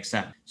wouldn't make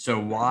sense. So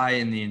why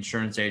in the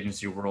insurance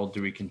agency world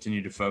do we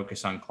continue to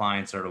focus on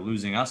clients that are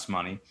losing us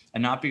money?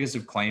 And not because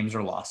of claims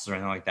or losses or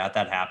anything like that.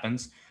 That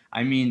happens.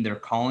 I mean, they're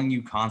calling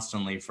you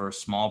constantly for a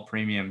small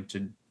premium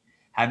to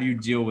have you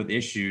deal with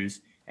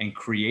issues and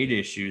create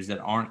issues that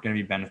aren't going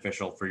to be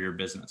beneficial for your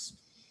business.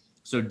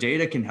 So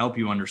data can help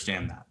you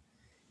understand that.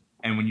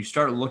 And when you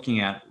start looking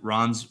at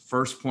Ron's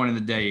first point of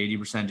the day,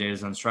 80% data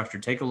is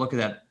unstructured, take a look at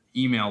that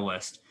email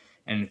list.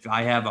 And if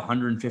I have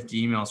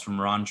 150 emails from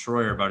Ron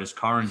Schroyer about his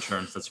car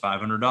insurance, that's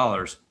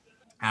 $500,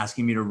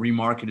 asking me to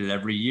remarket it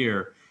every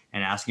year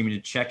and asking me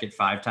to check it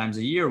 5 times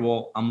a year,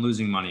 well, I'm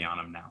losing money on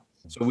him now.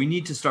 So we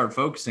need to start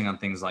focusing on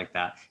things like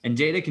that. And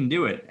data can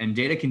do it. And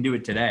data can do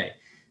it today.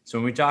 So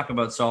when we talk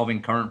about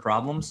solving current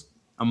problems,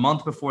 a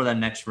month before that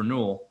next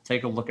renewal,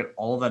 take a look at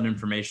all of that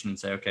information and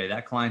say, okay,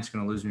 that client's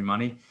going to lose me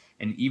money.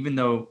 And even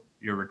though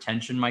your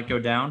retention might go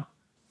down,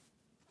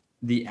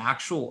 the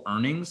actual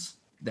earnings,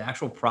 the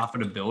actual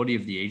profitability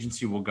of the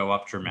agency will go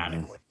up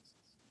dramatically.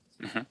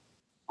 Mm-hmm.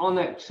 On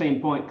that same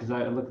point, because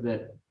I looked at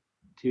that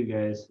too,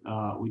 guys,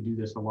 we do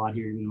this a lot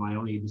here in my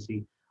own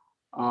agency.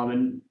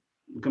 And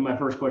my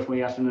first question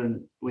we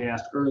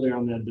asked earlier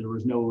on that there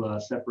was no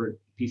separate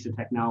piece of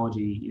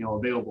technology,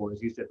 available,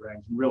 as you said,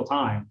 Rags, in real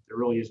time. There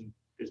really isn't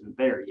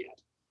there yet.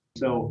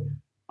 So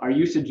are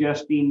you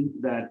suggesting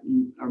that,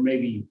 or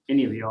maybe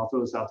any of you, I'll throw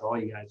this out to all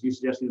you guys, you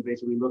suggesting that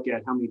basically look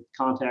at how many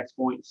contact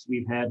points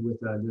we've had with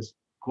this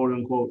quote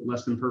unquote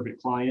less than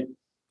perfect client,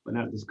 but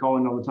not just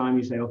calling all the time.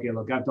 You say, okay,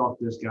 look, I've talked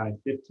to this guy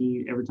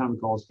 15, every time he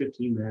calls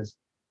 15 minutes.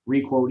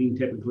 Requoting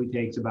typically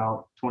takes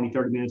about 20,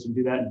 30 minutes to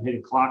do that, and hit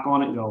a clock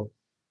on it and go,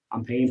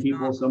 I'm paying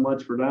people so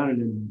much for that,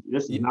 and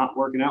this is not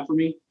working out for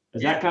me.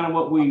 Is that kind of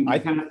what we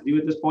kind of do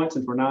at this point,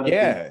 since we're not at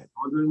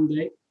the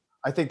day?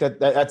 I think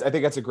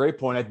that's a great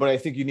point, but I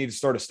think you need to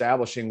start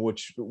establishing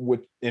which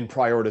in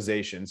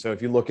prioritization. So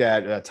if you look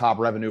at top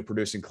revenue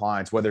producing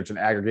clients, whether it's an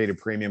aggregated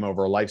premium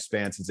over a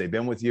lifespan since they've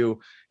been with you,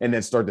 and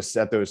then start to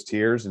set those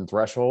tiers and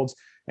thresholds.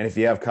 And if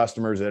you have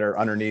customers that are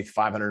underneath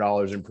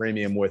 $500 in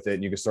premium with it,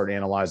 and you can start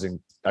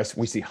analyzing,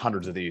 we see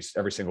hundreds of these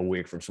every single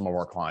week from some of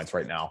our clients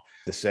right now,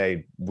 to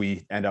say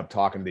we end up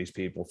talking to these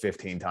people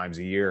 15 times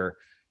a year.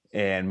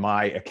 And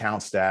my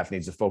account staff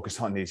needs to focus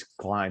on these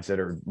clients that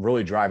are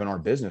really driving our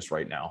business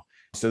right now.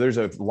 So there's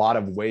a lot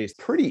of ways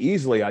pretty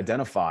easily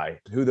identify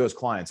who those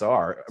clients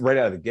are right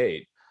out of the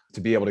gate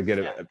to be able to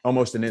get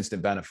almost an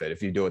instant benefit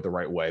if you do it the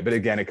right way. But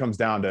again, it comes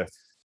down to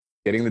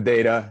getting the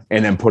data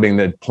and then putting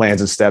the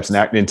plans and steps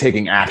and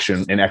taking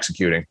action and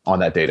executing on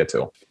that data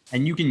too.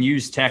 And you can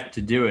use tech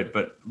to do it,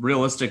 but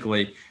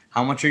realistically,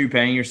 how much are you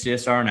paying your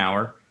CSR an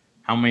hour?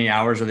 How many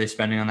hours are they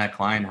spending on that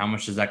client? How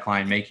much does that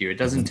client make you? It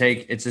doesn't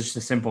take, it's just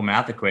a simple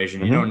math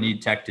equation. You don't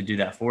need tech to do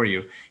that for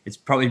you. It's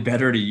probably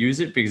better to use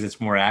it because it's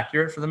more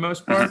accurate for the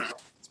most part.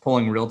 It's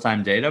pulling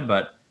real-time data,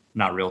 but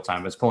not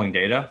real-time, but it's pulling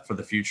data for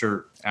the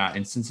future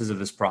instances of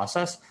this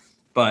process.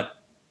 But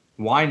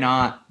why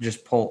not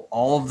just pull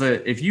all of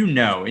the, if you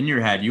know in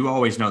your head, you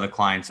always know the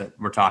clients that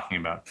we're talking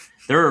about.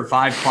 There are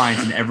 5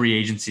 clients in every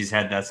agency's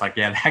head that's like,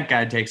 yeah, that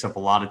guy takes up a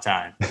lot of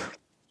time.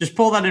 Just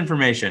pull that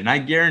information. And I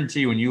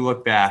guarantee when you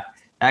look back,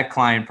 that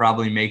client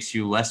probably makes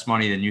you less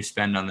money than you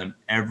spend on them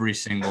every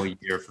single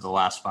year for the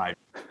last 5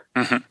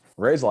 years.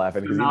 Ray's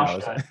laughing because he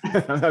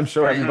knows. I'm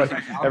sure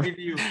everybody. I'll give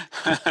you,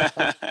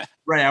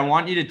 Ray, I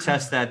want you to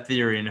test that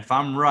theory. And if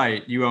I'm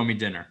right, you owe me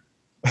dinner.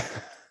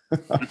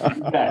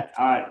 Okay.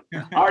 All right.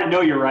 I already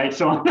know you're right.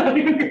 So I'm not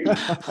even.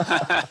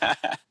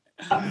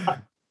 All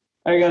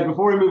right, guys,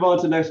 before we move on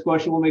to the next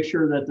question, we'll make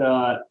sure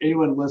that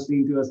anyone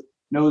listening to us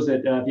knows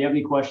that if you have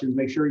any questions,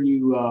 make sure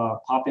you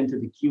pop into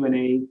the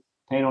Q&A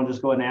panel.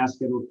 Just go ahead and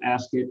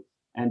ask it,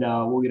 and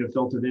we'll get it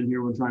filtered in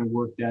here. We'll try and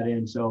work that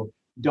in. So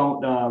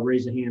don't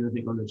raise a hand. I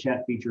think on the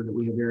chat feature that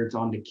we have there, it's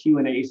on the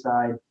Q&A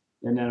side,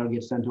 and then it'll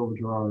get sent over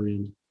to our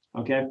end.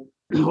 Okay.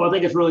 Well, I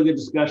think it's really good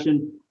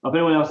discussion. If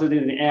anyone else has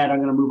anything to add, I'm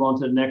going to move on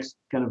to the next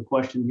kind of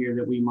question here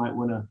that we might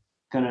want to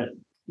kind of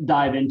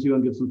dive into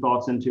and give some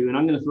thoughts into. And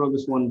I'm going to throw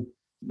this one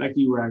back to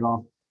you,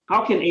 Ragoff.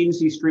 how can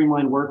agencies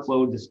streamline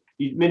workflow?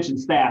 You mentioned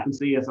staff and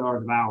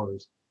CSRs of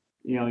hours.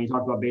 You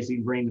talked about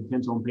basically bringing the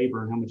pencil and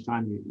paper and how much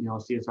time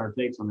CSR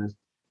takes on this.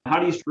 How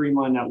do you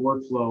streamline that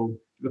workflow to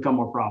become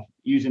more profitable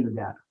using the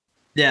data?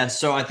 Yeah,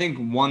 so I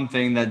think one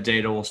thing that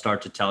data will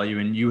start to tell you,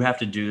 and you have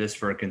to do this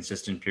for a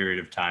consistent period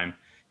of time,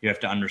 you have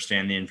to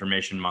understand the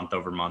information month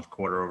over month,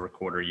 quarter over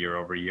quarter, year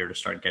over year to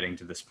start getting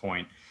to this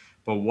point.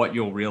 But what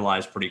you'll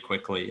realize pretty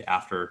quickly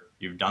after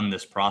you've done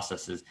this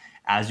process is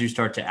as you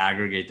start to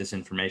aggregate this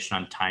information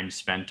on time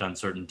spent on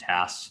certain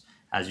tasks,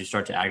 as you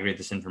start to aggregate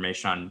this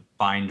information on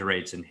bind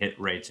rates and hit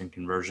rates and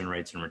conversion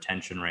rates and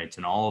retention rates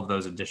and all of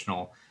those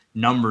additional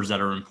numbers that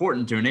are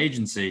important to an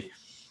agency,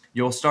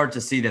 you'll start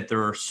to see that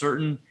there are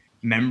certain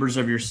members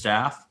of your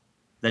staff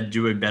that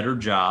do a better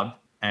job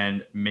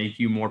and make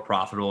you more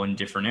profitable in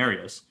different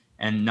areas.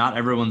 And not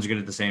everyone's good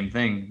at the same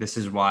thing. This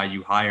is why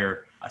you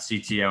hire a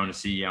CTO and a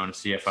CEO and a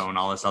CFO and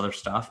all this other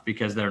stuff,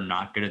 because they're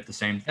not good at the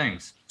same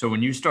things. So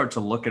when you start to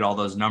look at all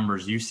those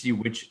numbers, you see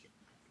which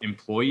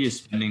employee is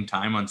spending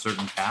time on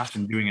certain tasks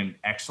and doing an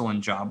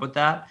excellent job with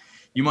that.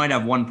 You might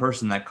have one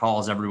person that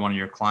calls every one of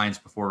your clients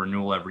before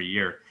renewal every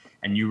year,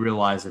 and you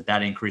realize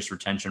that increased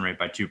retention rate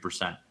by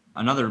 2%.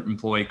 Another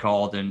employee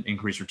called and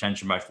increased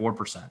retention by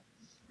 4%.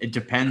 It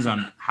depends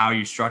on how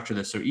you structure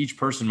this. So each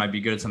person might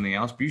be good at something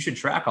else, but you should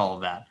track all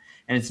of that.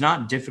 And it's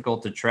not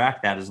difficult to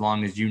track that as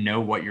long as you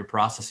know what your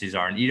processes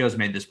are. And Ido's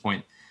made this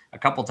point a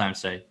couple times,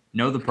 say,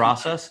 know the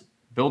process,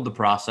 build the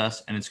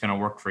process, and it's going to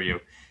work for you.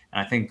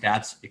 And I think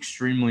that's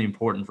extremely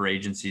important for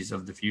agencies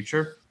of the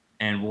future.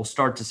 And we'll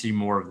start to see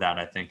more of that,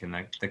 I think, in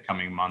the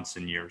coming months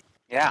and years.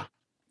 Yeah,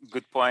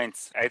 good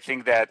points. I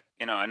think that,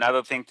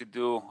 another thing to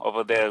do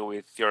over there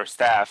with your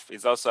staff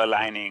is also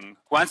aligning,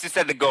 once you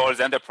set the goals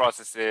and the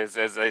processes,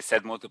 as I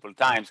said multiple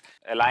times,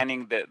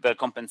 aligning the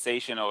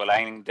compensation or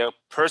aligning their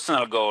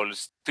personal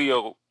goals to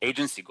your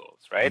agency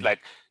goals, right? Mm-hmm.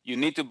 Like you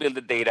need to build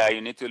the data. You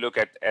need to look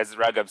at, as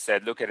Raghav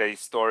said, look at the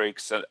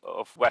historics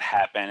of what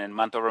happened and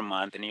month over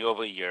month and year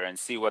over year and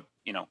see what,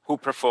 who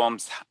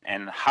performs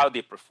and how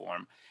they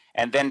perform.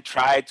 And then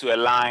try to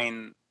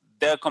align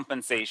their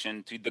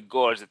compensation to the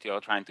goals that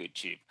you're trying to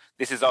achieve.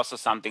 This is also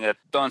something that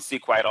don't see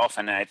quite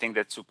often, and I think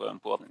that's super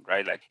important,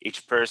 right? Like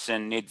each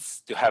person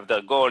needs to have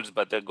their goals,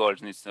 but their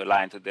goals needs to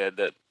align to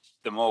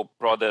the more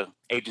broader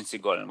agency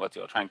goal and what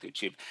you're trying to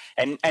achieve.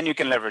 And you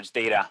can leverage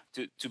data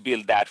to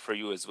build that for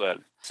you as well.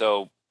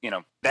 So,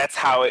 that's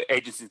how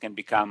agencies can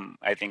become,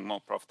 I think,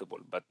 more profitable.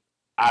 But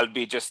I'll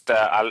be just,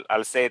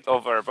 I'll say it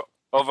over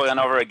and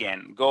over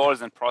again.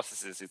 Goals and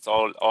processes, it's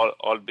all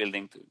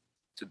building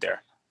to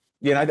there.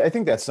 Yeah, and I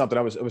think that's something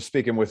I was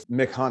speaking with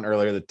Mick Hunt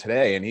earlier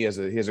today, and he has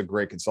a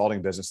great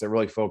consulting business that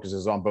really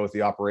focuses on both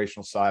the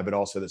operational side, but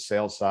also the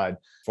sales side,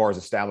 as far as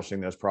establishing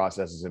those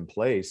processes in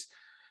place.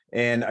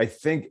 And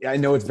I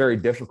know it's very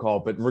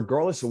difficult, but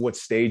regardless of what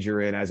stage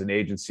you're in as an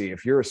agency,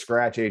 if you're a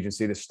scratch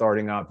agency that's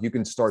starting up, you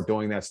can start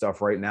doing that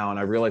stuff right now. And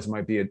I realize it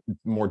might be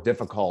more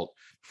difficult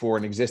for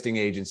an existing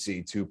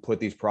agency to put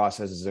these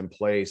processes in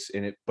place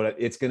but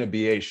it's going to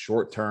be a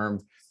short-term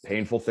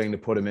painful thing to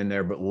put them in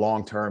there, but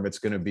long-term, it's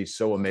going to be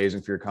so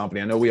amazing for your company.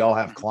 I know we all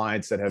have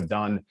clients that have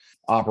done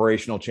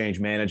operational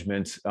change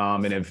management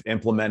and have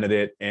implemented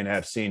it and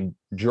have seen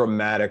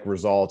dramatic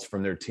results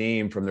from their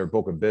team, from their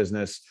book of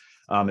business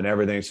and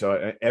everything.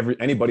 So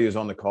anybody who's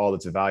on the call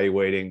that's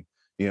evaluating,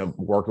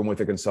 working with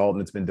a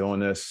consultant that's been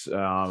doing this,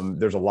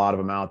 there's a lot of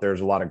them out there.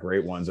 There's a lot of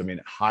great ones. I mean,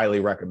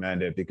 highly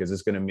recommend it because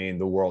it's going to mean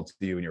the world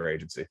to you and your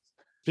agency.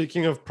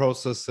 Speaking of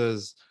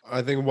processes,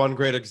 I think one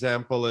great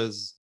example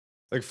is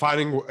like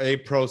finding a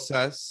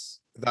process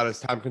that is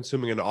time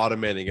consuming and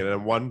automating it.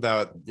 And one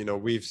that,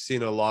 we've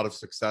seen a lot of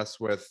success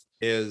with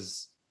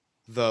is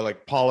the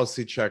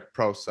policy check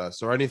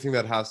process or anything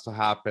that has to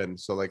happen.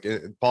 So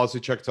policy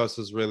check to us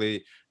is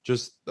really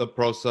just the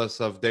process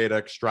of data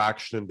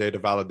extraction and data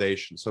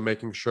validation. So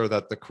making sure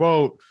that the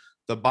quote,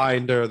 the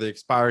binder, the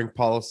expiring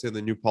policy and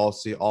the new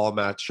policy all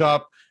match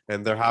up.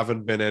 And there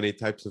haven't been any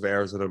types of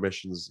errors and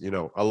omissions,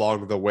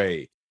 along the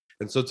way.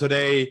 And so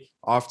today,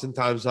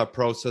 oftentimes that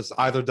process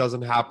either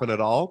doesn't happen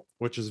at all,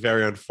 which is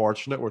very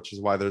unfortunate, which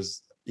is why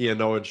there's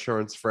E&O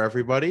insurance for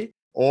everybody,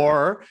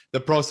 or the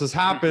process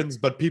happens,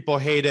 but people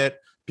hate it.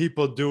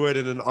 People do it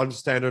in an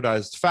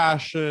unstandardized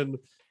fashion.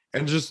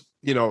 And just,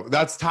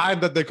 that's time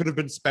that they could have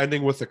been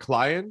spending with a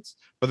client,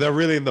 but they're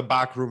really in the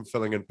back room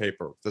filling in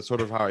paper. That's sort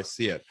of how I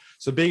see it.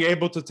 So being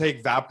able to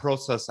take that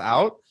process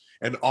out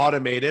and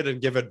automate it and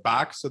give it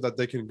back so that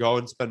they can go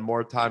and spend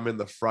more time in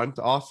the front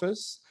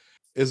office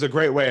is a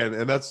great way.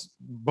 And that's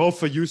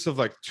both a use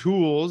of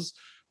tools,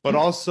 but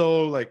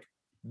also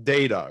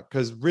data,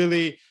 because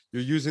really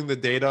you're using the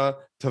data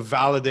to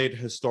validate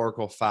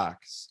historical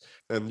facts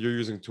and you're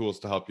using tools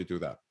to help you do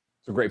that.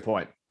 It's a great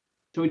point.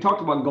 So we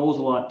talked about goals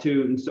a lot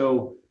too. And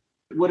so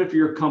what if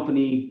your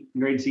company,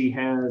 your agency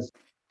has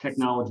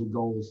technology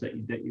goals that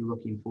you're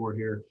looking for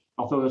here?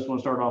 I'll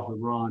start off with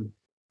Ron.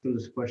 Through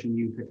this question,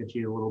 you pick at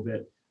you a little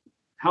bit.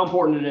 How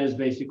important it is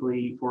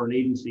basically for an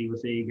agency,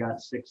 let's say you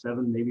got 6,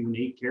 7, maybe even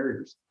 8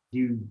 carriers. Do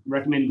you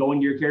recommend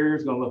going to your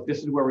carriers, going, look, this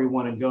is where we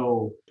want to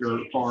go, your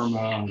farm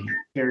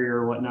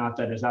carrier or whatnot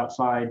that is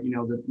outside,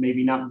 that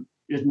maybe not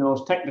is the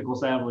most technical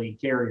savvy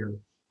carrier?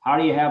 How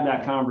do you have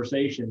that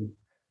conversation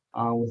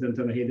with them,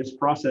 saying, hey, this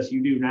process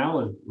you do now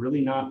is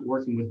really not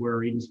working with where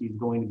our agency is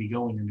going to be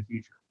going in the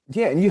future?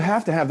 Yeah, and you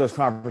have to have those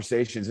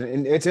conversations,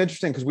 and it's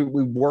interesting because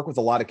we work with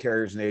a lot of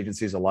carriers and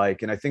agencies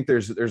alike, and I think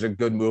there's a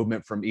good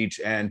movement from each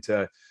end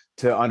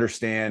to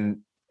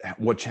understand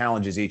what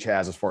challenges each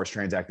has as far as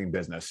transacting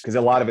business, because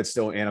a lot of it's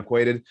still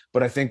antiquated.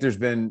 But I think there's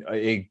been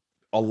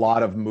a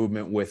lot of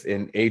movement with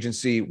an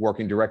agency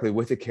working directly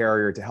with the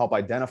carrier to help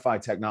identify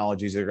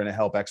technologies that are going to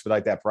help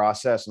expedite that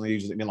process. And they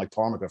usually mean like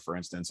Tarmica, for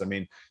instance. I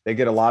mean, they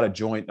get a lot of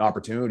joint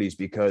opportunities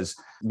because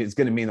it's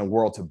going to mean the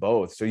world to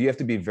both. So you have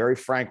to be very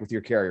frank with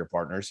your carrier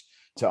partners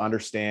to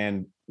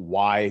understand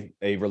why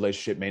a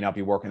relationship may not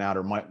be working out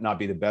or might not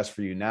be the best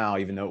for you now,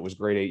 even though it was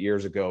great 8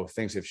 years ago.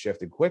 Things have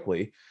shifted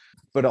quickly,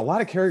 but a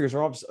lot of carriers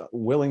are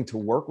willing to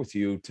work with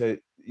you to,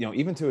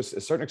 even to a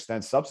certain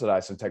extent,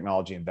 subsidize some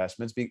technology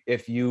investments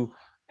if you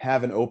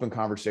have an open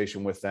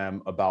conversation with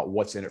them about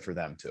what's in it for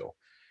them too.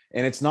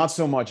 And it's not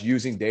so much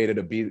using data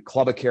to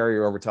club a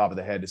carrier over top of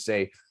the head to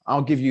say,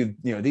 I'll give you,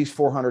 these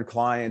 400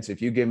 clients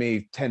if you give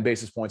me 10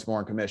 basis points more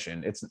in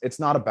commission. It's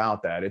not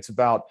about that. It's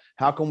about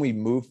how can we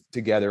move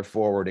together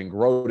forward and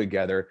grow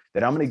together,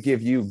 that I'm going to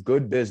give you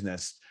good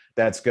business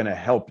that's going to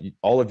help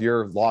all of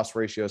your loss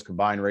ratios,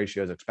 combined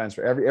ratios, expense,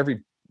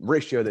 every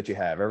ratio that you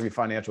have, every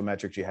financial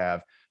metric you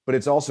have. But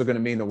it's also going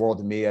to mean the world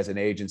to me as an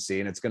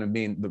agency, and it's going to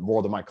mean the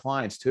world to my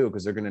clients too,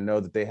 because they're going to know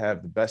that they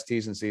have the best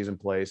T's and C's in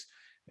place,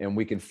 and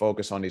we can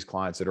focus on these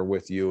clients that are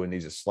with you and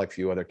these select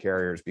few other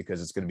carriers,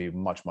 because it's going to be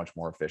much, much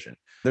more efficient.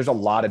 There's a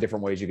lot of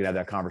different ways you can have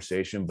that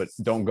conversation, but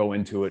don't go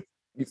into it.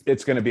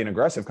 It's going to be an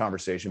aggressive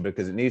conversation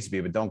because it needs to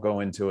be, but don't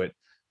go into it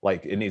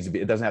like it needs to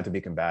be. It doesn't have to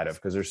be combative,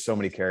 because there's so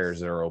many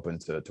carriers that are open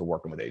to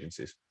working with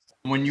agencies.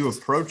 When you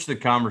approach the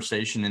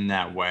conversation in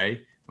that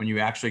way, when you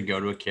actually go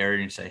to a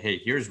carrier and say, hey,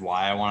 here's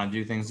why I want to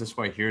do things this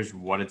way, here's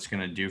what it's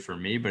going to do for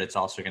me, but it's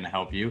also going to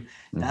help you.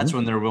 That's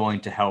when they're willing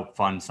to help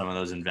fund some of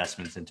those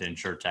investments into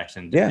insurtechs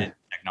and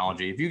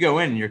technology. If you go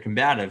in and you're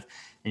combative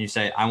and you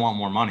say, I want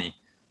more money,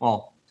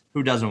 well,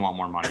 who doesn't want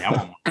more money? I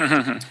want more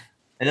money.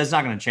 And that's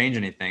not going to change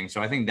anything.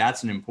 So I think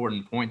that's an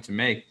important point to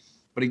make.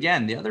 But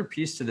again, the other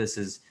piece to this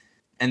is,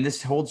 and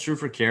this holds true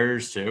for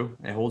carriers too,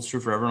 it holds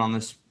true for everyone on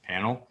this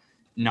panel,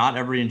 not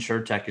every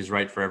insurtech is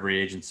right for every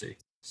agency.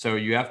 So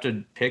you have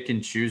to pick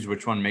and choose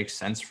which one makes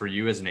sense for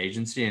you as an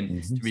agency.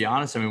 And to be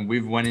honest, I mean,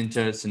 we've went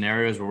into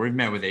scenarios where we've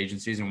met with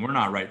agencies and we're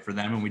not right for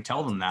them. And we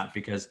tell them that,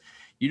 because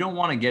you don't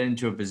want to get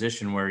into a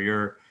position where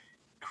you're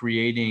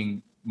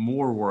creating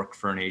more work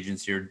for an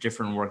agency or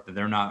different work that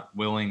they're not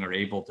willing or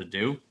able to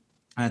do.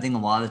 And I think a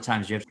lot of the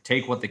times you have to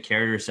take what the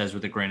carrier says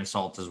with a grain of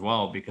salt as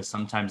well, because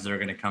sometimes they're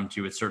going to come to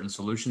you with certain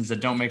solutions that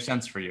don't make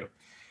sense for you.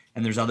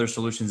 And there's other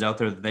solutions out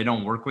there that they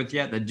don't work with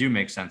yet that do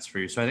make sense for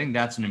you. So I think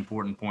that's an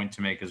important point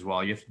to make as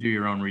well. You have to do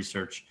your own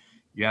research.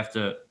 You have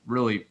to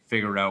really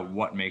figure out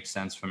what makes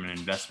sense from an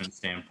investment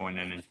standpoint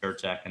and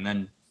insurtech, and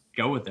then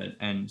go with it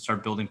and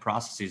start building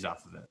processes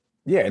off of it.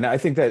 Yeah, and I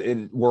think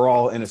that we're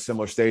all in a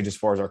similar stage as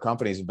far as our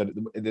companies, but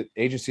the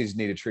agencies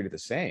need to treat it the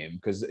same,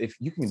 because if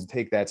you can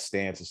take that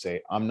stance and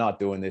say, I'm not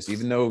doing this,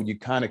 even though you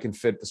kind of can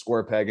fit the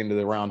square peg into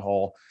the round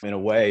hole in a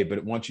way,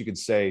 but once you can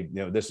say,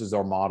 this is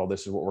our model,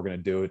 this is what we're going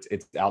to do,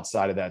 it's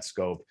outside of that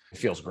scope. It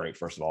feels great,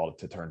 first of all,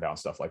 to turn down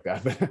stuff like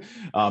that,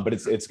 but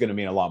it's going to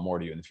mean a lot more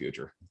to you in the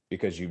future,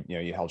 because you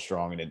held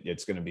strong, and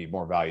it's going to be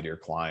more value to your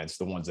clients,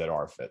 the ones that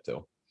are fit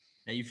too.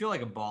 Yeah, you feel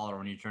like a baller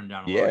when you turn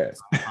down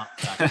a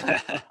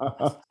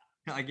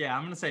like, yeah,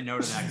 I'm going to say no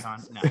to that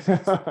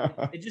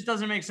content. It just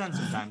doesn't make sense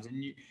sometimes.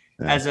 And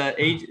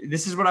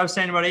this is what I was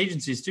saying about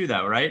agencies too,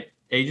 though, right?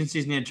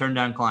 Agencies need to turn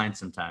down clients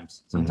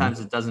sometimes. Sometimes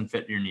it doesn't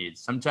fit your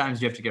needs.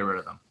 Sometimes you have to get rid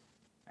of them,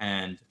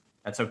 and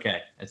that's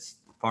okay. It's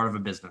part of a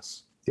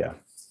business. Yeah.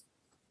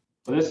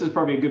 So this is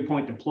probably a good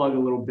point to plug a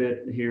little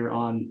bit here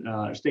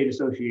on state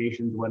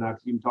associations and whatnot,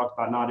 because you talked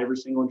about not every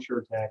single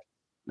insurtech,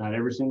 not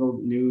every single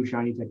new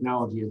shiny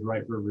technology is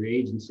right for every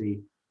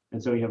agency.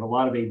 And so you have a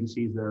lot of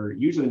agencies that are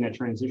usually in that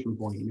transition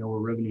point,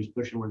 where revenue's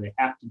pushing, where they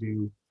have to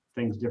do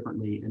things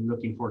differently and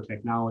looking for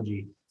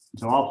technology. And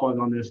so I'll plug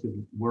on this because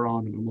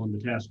I'm on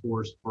the task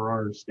force for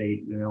our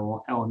state,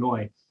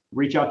 Illinois.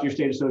 Reach out to your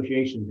state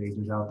associations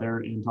agents out there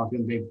and talk to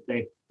them.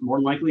 They more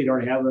than likely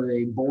already have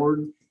a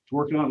board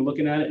working on it and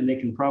looking at it, and they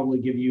can probably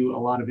give you a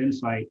lot of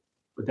insight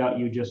without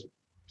you just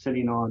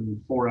sitting on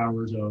 4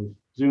 hours of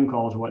Zoom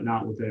calls or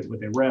whatnot with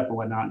a rep or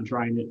whatnot and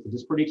trying it.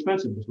 It's pretty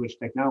expensive to switch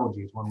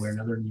technologies one way or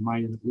another, and you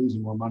might end up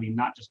losing more money,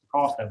 not just the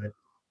cost of it,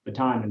 but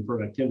time and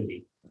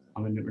productivity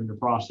in the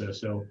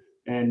process. So,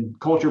 and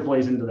culture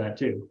plays into that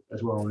too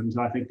as well. And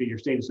so I think that your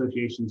state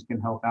associations can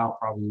help out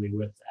probably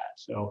with that.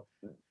 So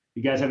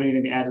you guys have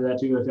anything to add to that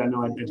too? I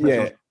know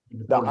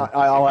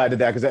I'll add to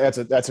that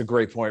because that's a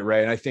great point,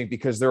 Ray. And I think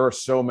because there are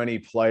so many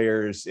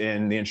players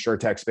in the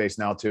insurtech space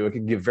now too, it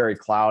can get very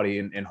cloudy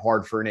and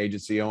hard for an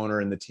agency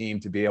owner and the team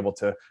to be able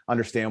to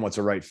understand what's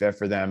a right fit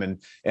for them.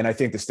 And I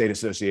think the state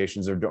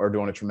associations are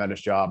doing a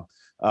tremendous job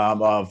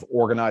of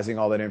organizing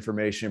all that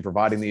information,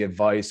 providing the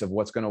advice of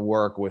what's going to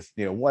work with,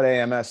 what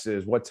AMS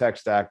is, what tech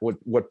stack,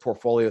 what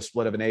portfolio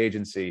split of an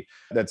agency.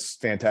 That's a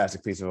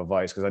fantastic piece of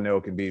advice because I know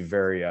it can be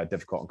very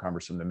difficult and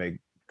cumbersome to make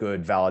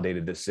good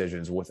validated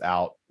decisions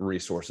without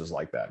resources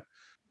like that.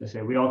 I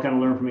say we all kind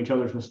of learn from each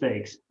other's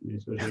mistakes.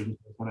 Especially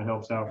kind of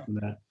helps out from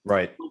that.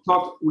 Right.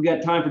 We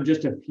got time for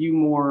just a few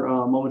more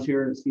moments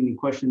here. Let's see any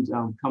questions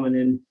coming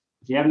in.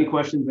 If you have any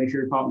questions, make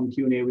sure you pop in the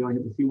Q&A. We only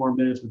have a few more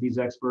minutes with these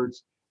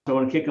experts. So I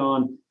want to kick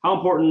on. How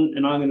important,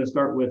 and I'm going to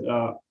start with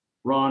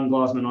Ron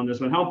Glossman on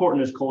this one. How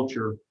important is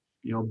culture,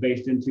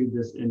 based into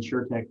this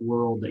insurtech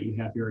world that you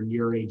have here in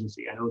your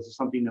agency? I know this is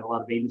something that a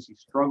lot of agencies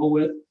struggle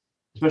with,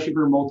 especially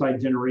for a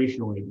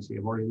multi-generational agency.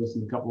 I've already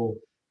listened to a couple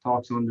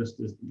talks on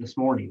this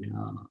morning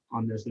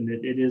on this, and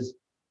it is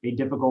a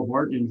difficult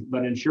part.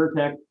 But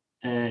insurtech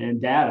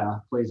and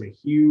data plays a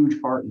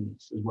huge part in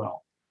this as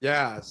well.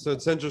 Yeah, so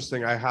it's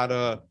interesting. I had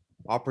a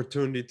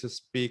opportunity to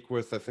speak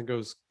with, I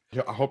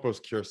hope it was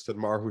Kirsten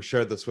Marr who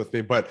shared this with me,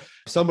 but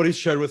somebody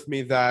shared with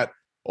me that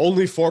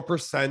only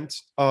 4%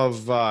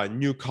 of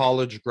new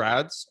college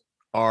grads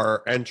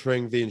are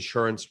entering the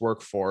insurance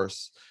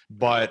workforce,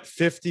 but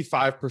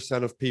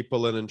 55% of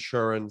people in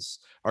insurance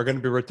are going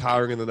to be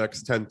retiring in the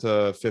next 10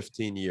 to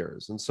 15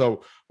 years. And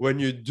so when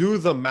you do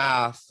the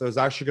math, there's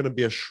actually going to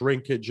be a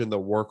shrinkage in the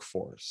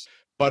workforce.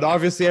 But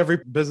obviously every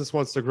business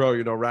wants to grow.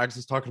 Rags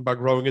is talking about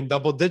growing in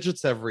double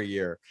digits every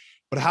year.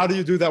 But how do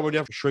you do that when you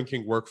have a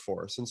shrinking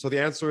workforce? And so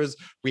the answer is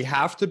we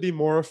have to be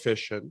more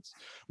efficient.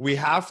 We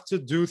have to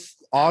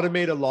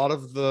automate a lot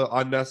of the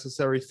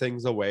unnecessary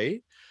things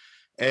away.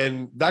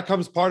 And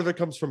part of it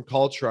comes from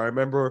culture. I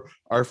remember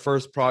our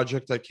first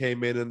project I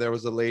came in and there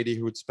was a lady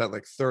who had spent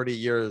like 30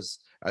 years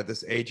at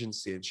this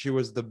agency and she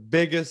was the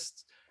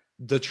biggest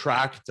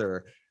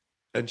detractor.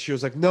 And she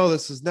was like, no,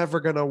 this is never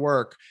going to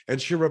work.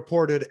 And she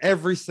reported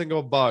every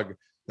single bug.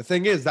 The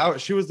thing is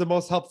that she was the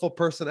most helpful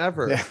person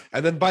ever. Yeah.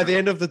 And then by the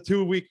end of the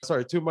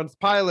 2-month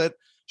pilot,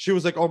 she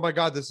was like, oh my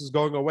God, this is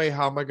going away.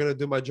 How am I going to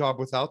do my job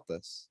without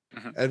this?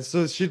 Mm-hmm. And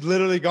so she'd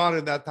literally gone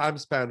in that time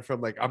span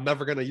from like, I'm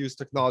never going to use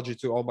technology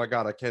to, oh my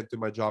God, I can't do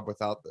my job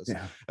without this.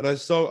 Yeah. And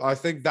I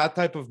think that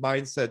type of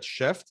mindset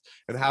shift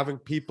and having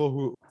people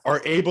who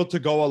are able to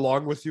go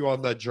along with you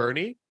on that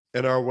journey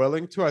and are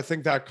willing to, I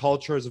think that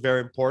culture is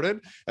very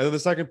important. And then the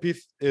second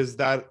piece is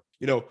that,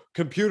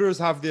 computers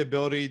have the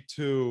ability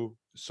to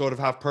sort of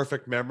have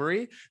perfect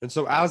memory. And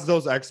so as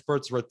those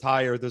experts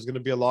retire, there's going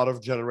to be a lot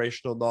of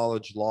generational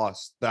knowledge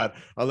lost that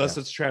unless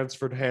it's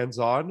transferred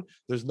hands-on,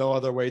 there's no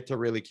other way to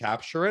really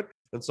capture it.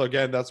 And so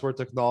again, that's where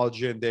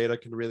technology and data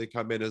can really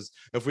come in, is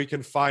if we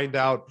can find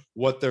out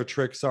what their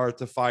tricks are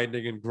to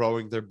finding and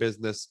growing their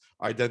business,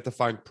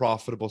 identifying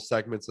profitable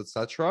segments,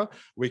 etc.,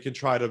 we can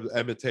try to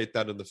imitate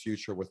that in the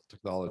future with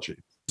technology.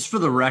 Just for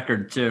the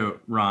record too,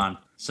 Ron.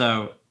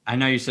 So I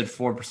know you said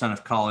 4%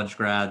 of college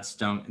grads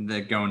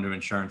that go into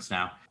insurance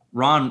now.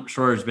 Ron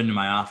Schroyer has been to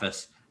my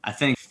office. I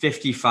think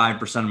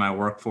 55% of my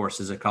workforce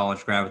is a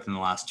college grad within the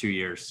last 2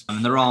 years. I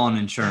mean, they're all in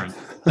insurance.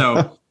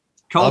 So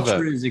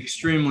culture is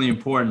extremely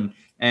important.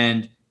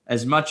 And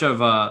as much of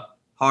a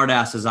hard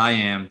ass as I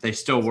am, they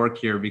still work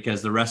here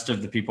because the rest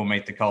of the people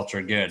make the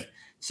culture good.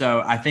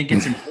 So I think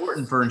it's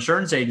important for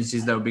insurance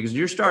agencies though, because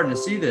you're starting to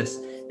see this.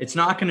 It's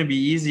not going to be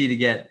easy to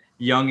get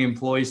young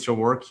employees to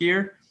work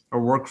here or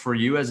work for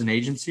you as an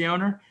agency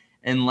owner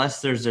unless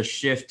there's a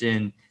shift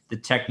in the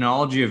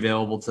technology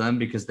available to them,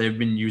 because they've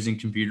been using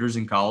computers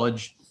in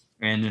college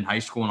and in high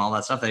school and all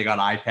that stuff. They got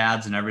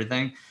iPads and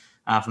everything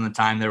from the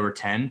time they were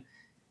 10.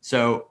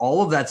 So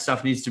all of that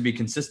stuff needs to be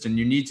consistent.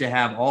 You need to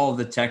have all of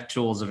the tech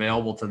tools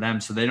available to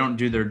them so they don't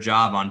do their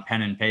job on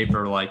pen and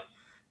paper like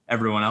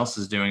everyone else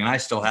is doing. And I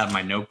still have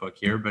my notebook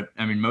here, but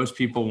I mean, most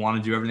people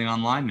want to do everything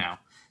online now.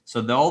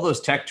 So all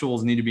those tech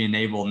tools need to be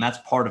enabled, and that's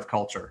part of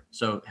culture.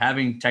 So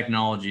having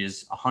technology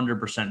is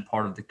 100%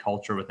 part of the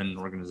culture within an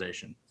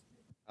organization.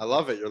 I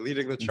love it. You're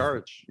leading the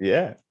charge.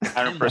 Yeah.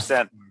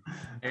 100%.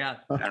 I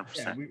got 100%.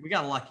 Yeah, we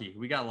got lucky.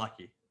 We got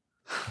lucky.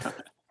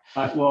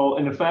 Well,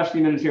 in the last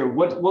few minutes here,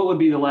 what would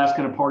be the last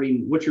kind of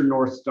parting? What's your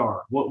North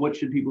Star? What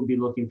should people be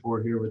looking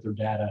for here with their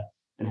data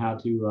and how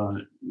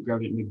to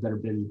gravitate and make better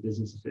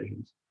business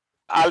decisions?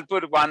 I'll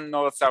put one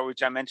North Star,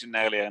 which I mentioned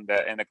earlier in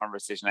the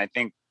conversation. I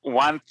think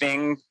one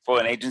thing for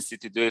an agency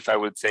to do, if I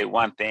would say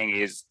one thing,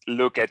 is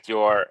look at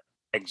your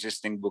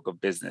existing book of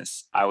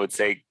business. I would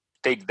say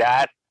take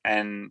that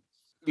and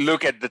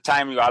look at the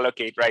time you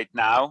allocate right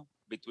now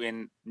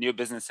between new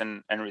business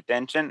and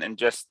retention, and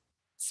just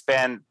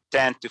spend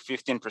 10 to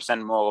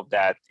 15% more of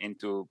that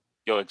into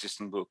your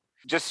existing book.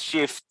 Just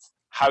shift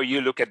how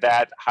you look at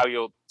that, how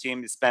your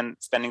team is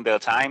spending their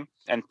time,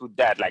 and put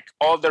that, like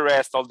all the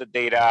rest, all the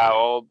data,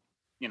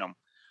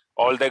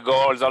 all the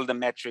goals, all the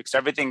metrics,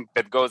 everything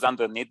that goes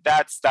underneath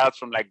that starts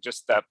from like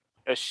just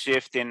a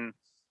shift in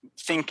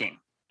thinking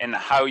and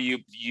how you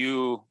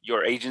view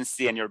your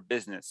agency and your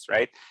business,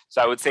 right?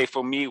 So I would say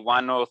for me,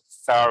 one North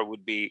Star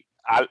would be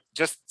I'll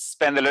just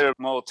spend a little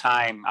more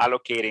time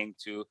allocating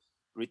to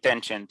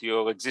retention to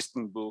your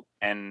existing book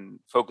and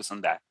focus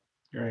on that.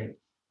 Great.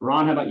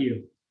 Ron, how about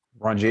you?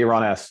 Ron G,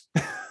 Ron S.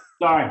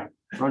 Sorry,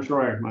 Ron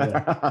Schroyer. My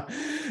bad.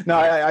 No,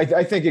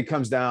 I think it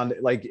comes down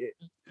like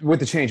with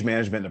the change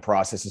management and the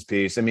processes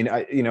piece. I mean,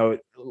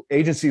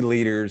 agency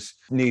leaders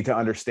need to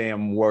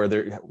understand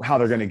how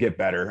they're going to get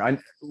better.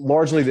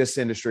 Largely, this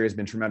industry has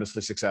been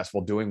tremendously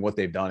successful doing what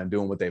they've done and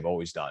doing what they've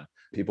always done.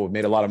 People have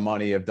made a lot of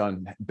money, have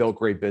built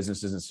great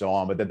businesses and so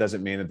on, but that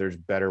doesn't mean that there's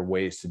better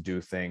ways to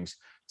do things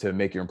to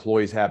make your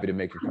employees happy, to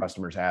make your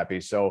customers happy.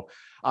 So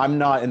I'm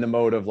not in the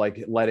mode of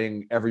like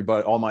letting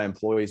all my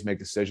employees make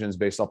decisions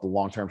based off the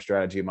long-term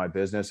strategy of my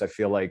business. I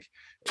feel like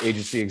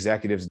agency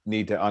executives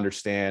need to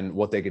understand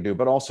what they can do,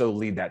 but also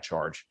lead that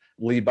charge,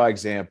 lead by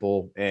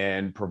example,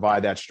 and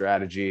provide that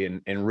strategy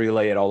and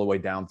relay it all the way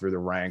down through the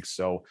ranks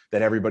so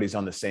that everybody's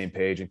on the same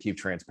page and keep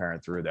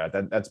transparent through that.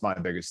 That's my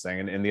biggest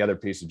thing. And the other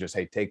piece is just,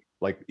 hey,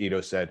 like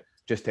Ido said,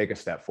 just take a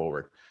step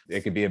forward.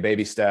 It could be a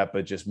baby step,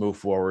 but just move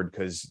forward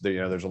because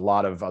there's a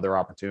lot of other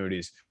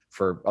opportunities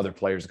for other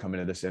players to come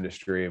into this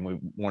industry, and we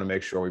want to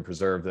make sure we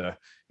preserve the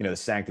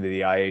sanctity of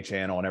the IA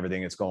channel and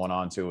everything that's going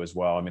on too as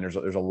well. I mean,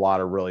 there's a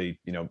lot of really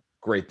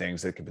great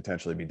things that could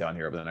potentially be done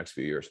here over the next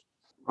few years.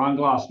 Ron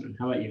Glossman,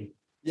 how about you?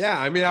 Yeah,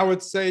 I mean, I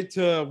would say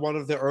to one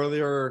of the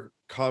earlier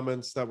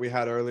comments that we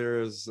had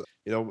earlier is,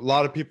 a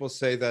lot of people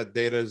say that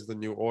data is the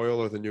new oil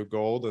or the new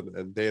gold,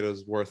 and data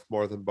is worth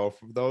more than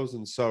both of those.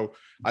 And so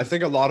I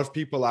think a lot of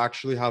people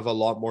actually have a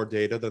lot more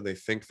data than they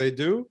think they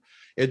do.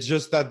 It's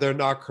just that they're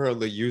not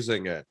currently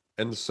using it.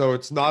 And so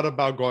it's not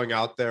about going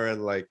out there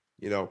and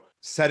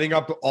setting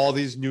up all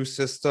these new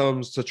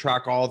systems to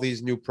track all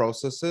these new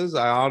processes.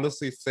 I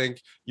honestly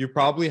think you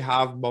probably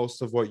have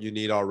most of what you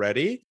need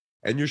already,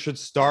 and you should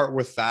start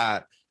with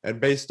that. And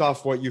based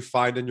off what you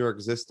find in your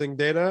existing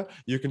data,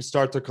 you can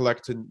start to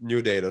collect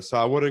new data. So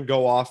I wouldn't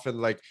go off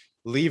and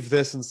leave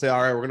this and say,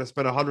 all right, we're going to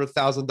spend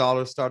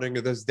 $100,000 starting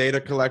this data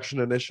collection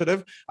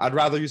initiative. I'd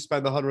rather you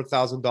spend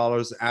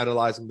 $100,000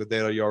 analyzing the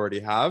data you already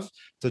have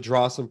to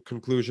draw some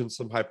conclusions,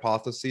 some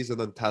hypotheses, and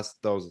then test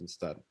those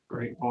instead.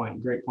 Great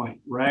point. Great point.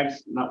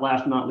 Rags, not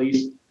last but not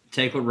least.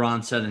 Take what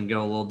Ron said and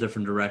go a little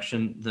different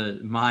direction.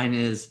 Mine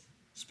is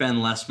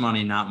spend less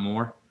money, not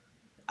more.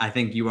 I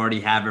think you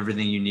already have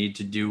everything you need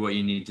to do what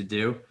you need to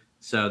do.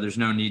 So there's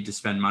no need to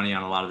spend money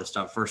on a lot of this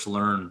stuff. First,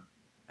 learn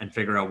and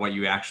figure out what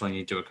you actually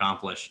need to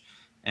accomplish,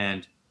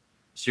 and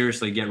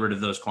seriously get rid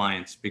of those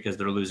clients because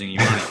they're losing you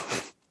money.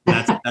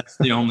 That's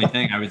the only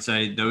thing I would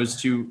say.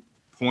 Those 2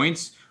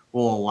 points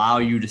will allow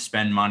you to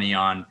spend money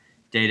on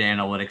data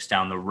analytics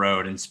down the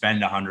road and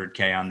spend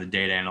 $100K on the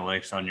data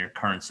analytics on your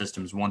current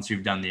systems once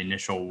you've done the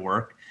initial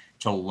work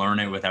to learn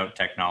it without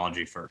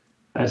technology first.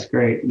 That's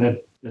great.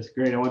 That's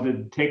great. I want the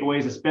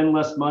takeaways to spend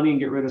less money and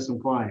get rid of some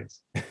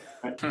clients.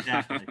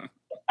 Exactly.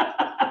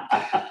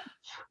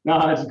 No,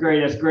 that's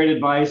great. That's great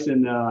advice.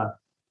 And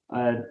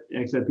like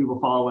I said, people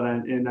follow it.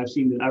 And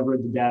I've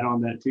read the data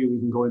on that too.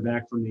 Even going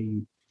back from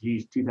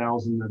the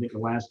 2000, I think the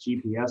last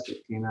GPS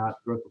that came out,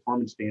 growth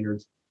performance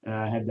standards,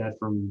 had that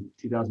from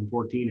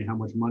 2014 and how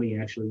much money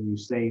actually you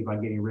save by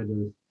getting rid of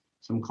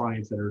some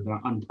clients that are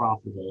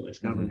unprofitable. It's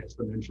kind of an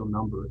exponential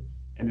number.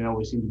 And it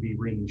always seems to be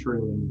ringing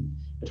true. And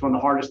it's one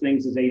of the hardest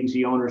things as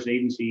agency owners,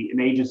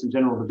 and agents in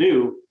general to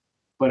do,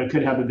 but it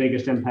could have the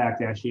biggest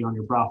impact actually on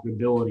your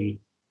profitability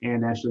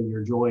and actually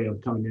your joy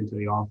of coming into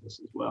the office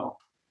as well.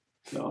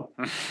 So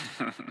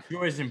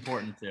Joy is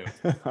important too.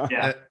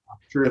 yeah,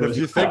 true. And if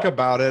you think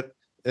about it,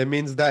 it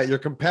means that your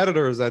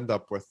competitors end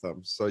up with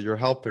them. So you're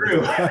helping.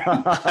 True.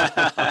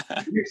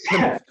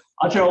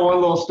 I'll tell one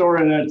little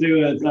story on that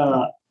too.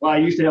 I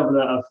used to have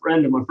a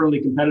friend, my friendly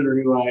competitor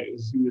who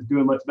was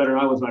doing much better than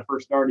I was when I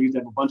first started. He used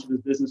to have a bunch of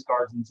his business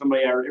cards, and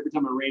every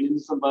time I ran into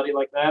somebody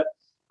like that,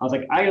 I was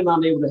like, I am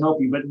not able to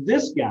help you, but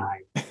this guy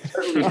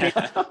certainly gave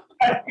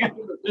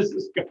me the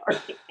business card.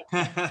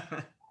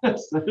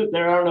 So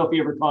there, I don't know if he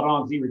ever caught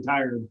on because he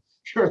retired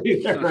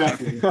shortly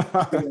thereafter.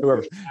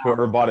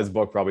 Whoever bought his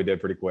book probably did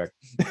pretty quick.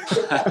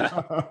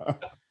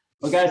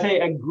 Well, guys, hey,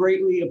 I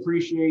greatly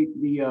appreciate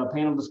the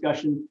panel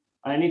discussion.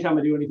 Anytime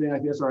I do anything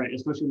like this, all right,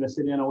 especially when I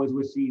sit in, I always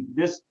wish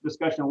this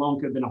discussion alone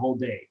could have been a whole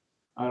day.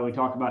 We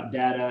talked about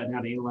data and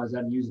how to analyze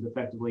that and use it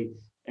effectively.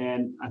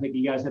 And I think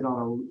you guys hit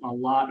on a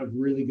lot of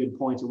really good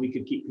points, and we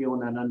could keep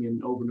peeling that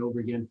onion over and over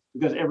again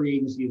because every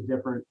agency is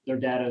different. Their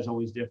data is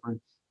always different.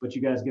 But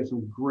you guys give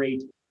some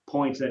great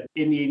points that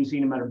in the agency,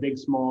 no matter big,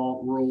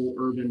 small, rural,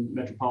 urban,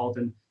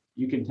 metropolitan,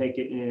 you can take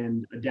it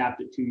and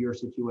adapt it to your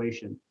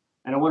situation.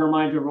 And I want to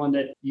remind everyone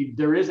that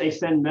there is a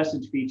send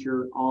message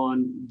feature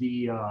on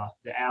the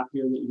app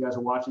here that you guys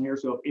are watching here.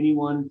 So if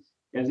anyone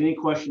has any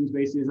questions,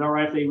 basically, is it all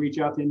right if they reach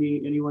out to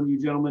any one of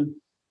you gentlemen,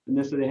 and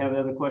this, if they have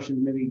other questions,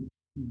 maybe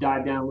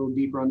dive down a little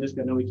deeper on this,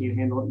 because I know we can't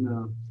handle it in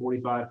a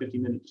 45,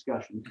 50-minute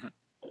discussion.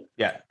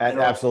 Yeah,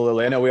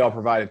 absolutely. I know we all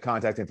provided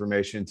contact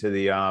information to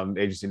the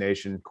Agency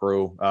Nation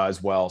crew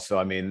as well. So,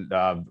 I mean,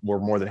 we're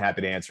more than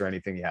happy to answer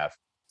anything you have.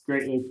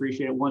 Greatly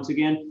appreciate it once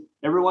again.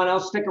 Everyone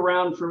else, stick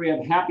around for we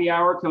have happy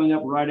hour coming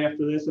up right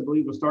after this. I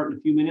believe we'll start in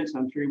a few minutes.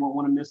 I'm sure you won't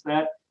want to miss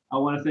that. I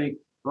want to thank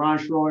Ron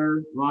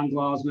Schroyer, Ron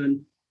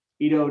Glausman,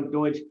 Ido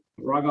Deutsch,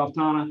 Raghav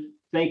Tana.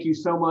 Thank you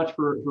so much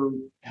for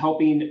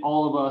helping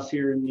all of us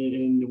here in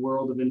the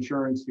world of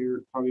insurance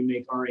here, probably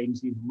make our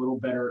agencies a little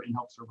better and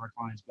help serve our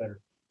clients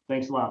better.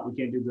 Thanks a lot. We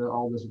can't do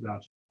all this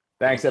without you.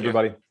 Thanks, Thank you.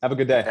 everybody. Have a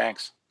good day.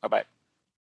 Thanks. Bye-bye.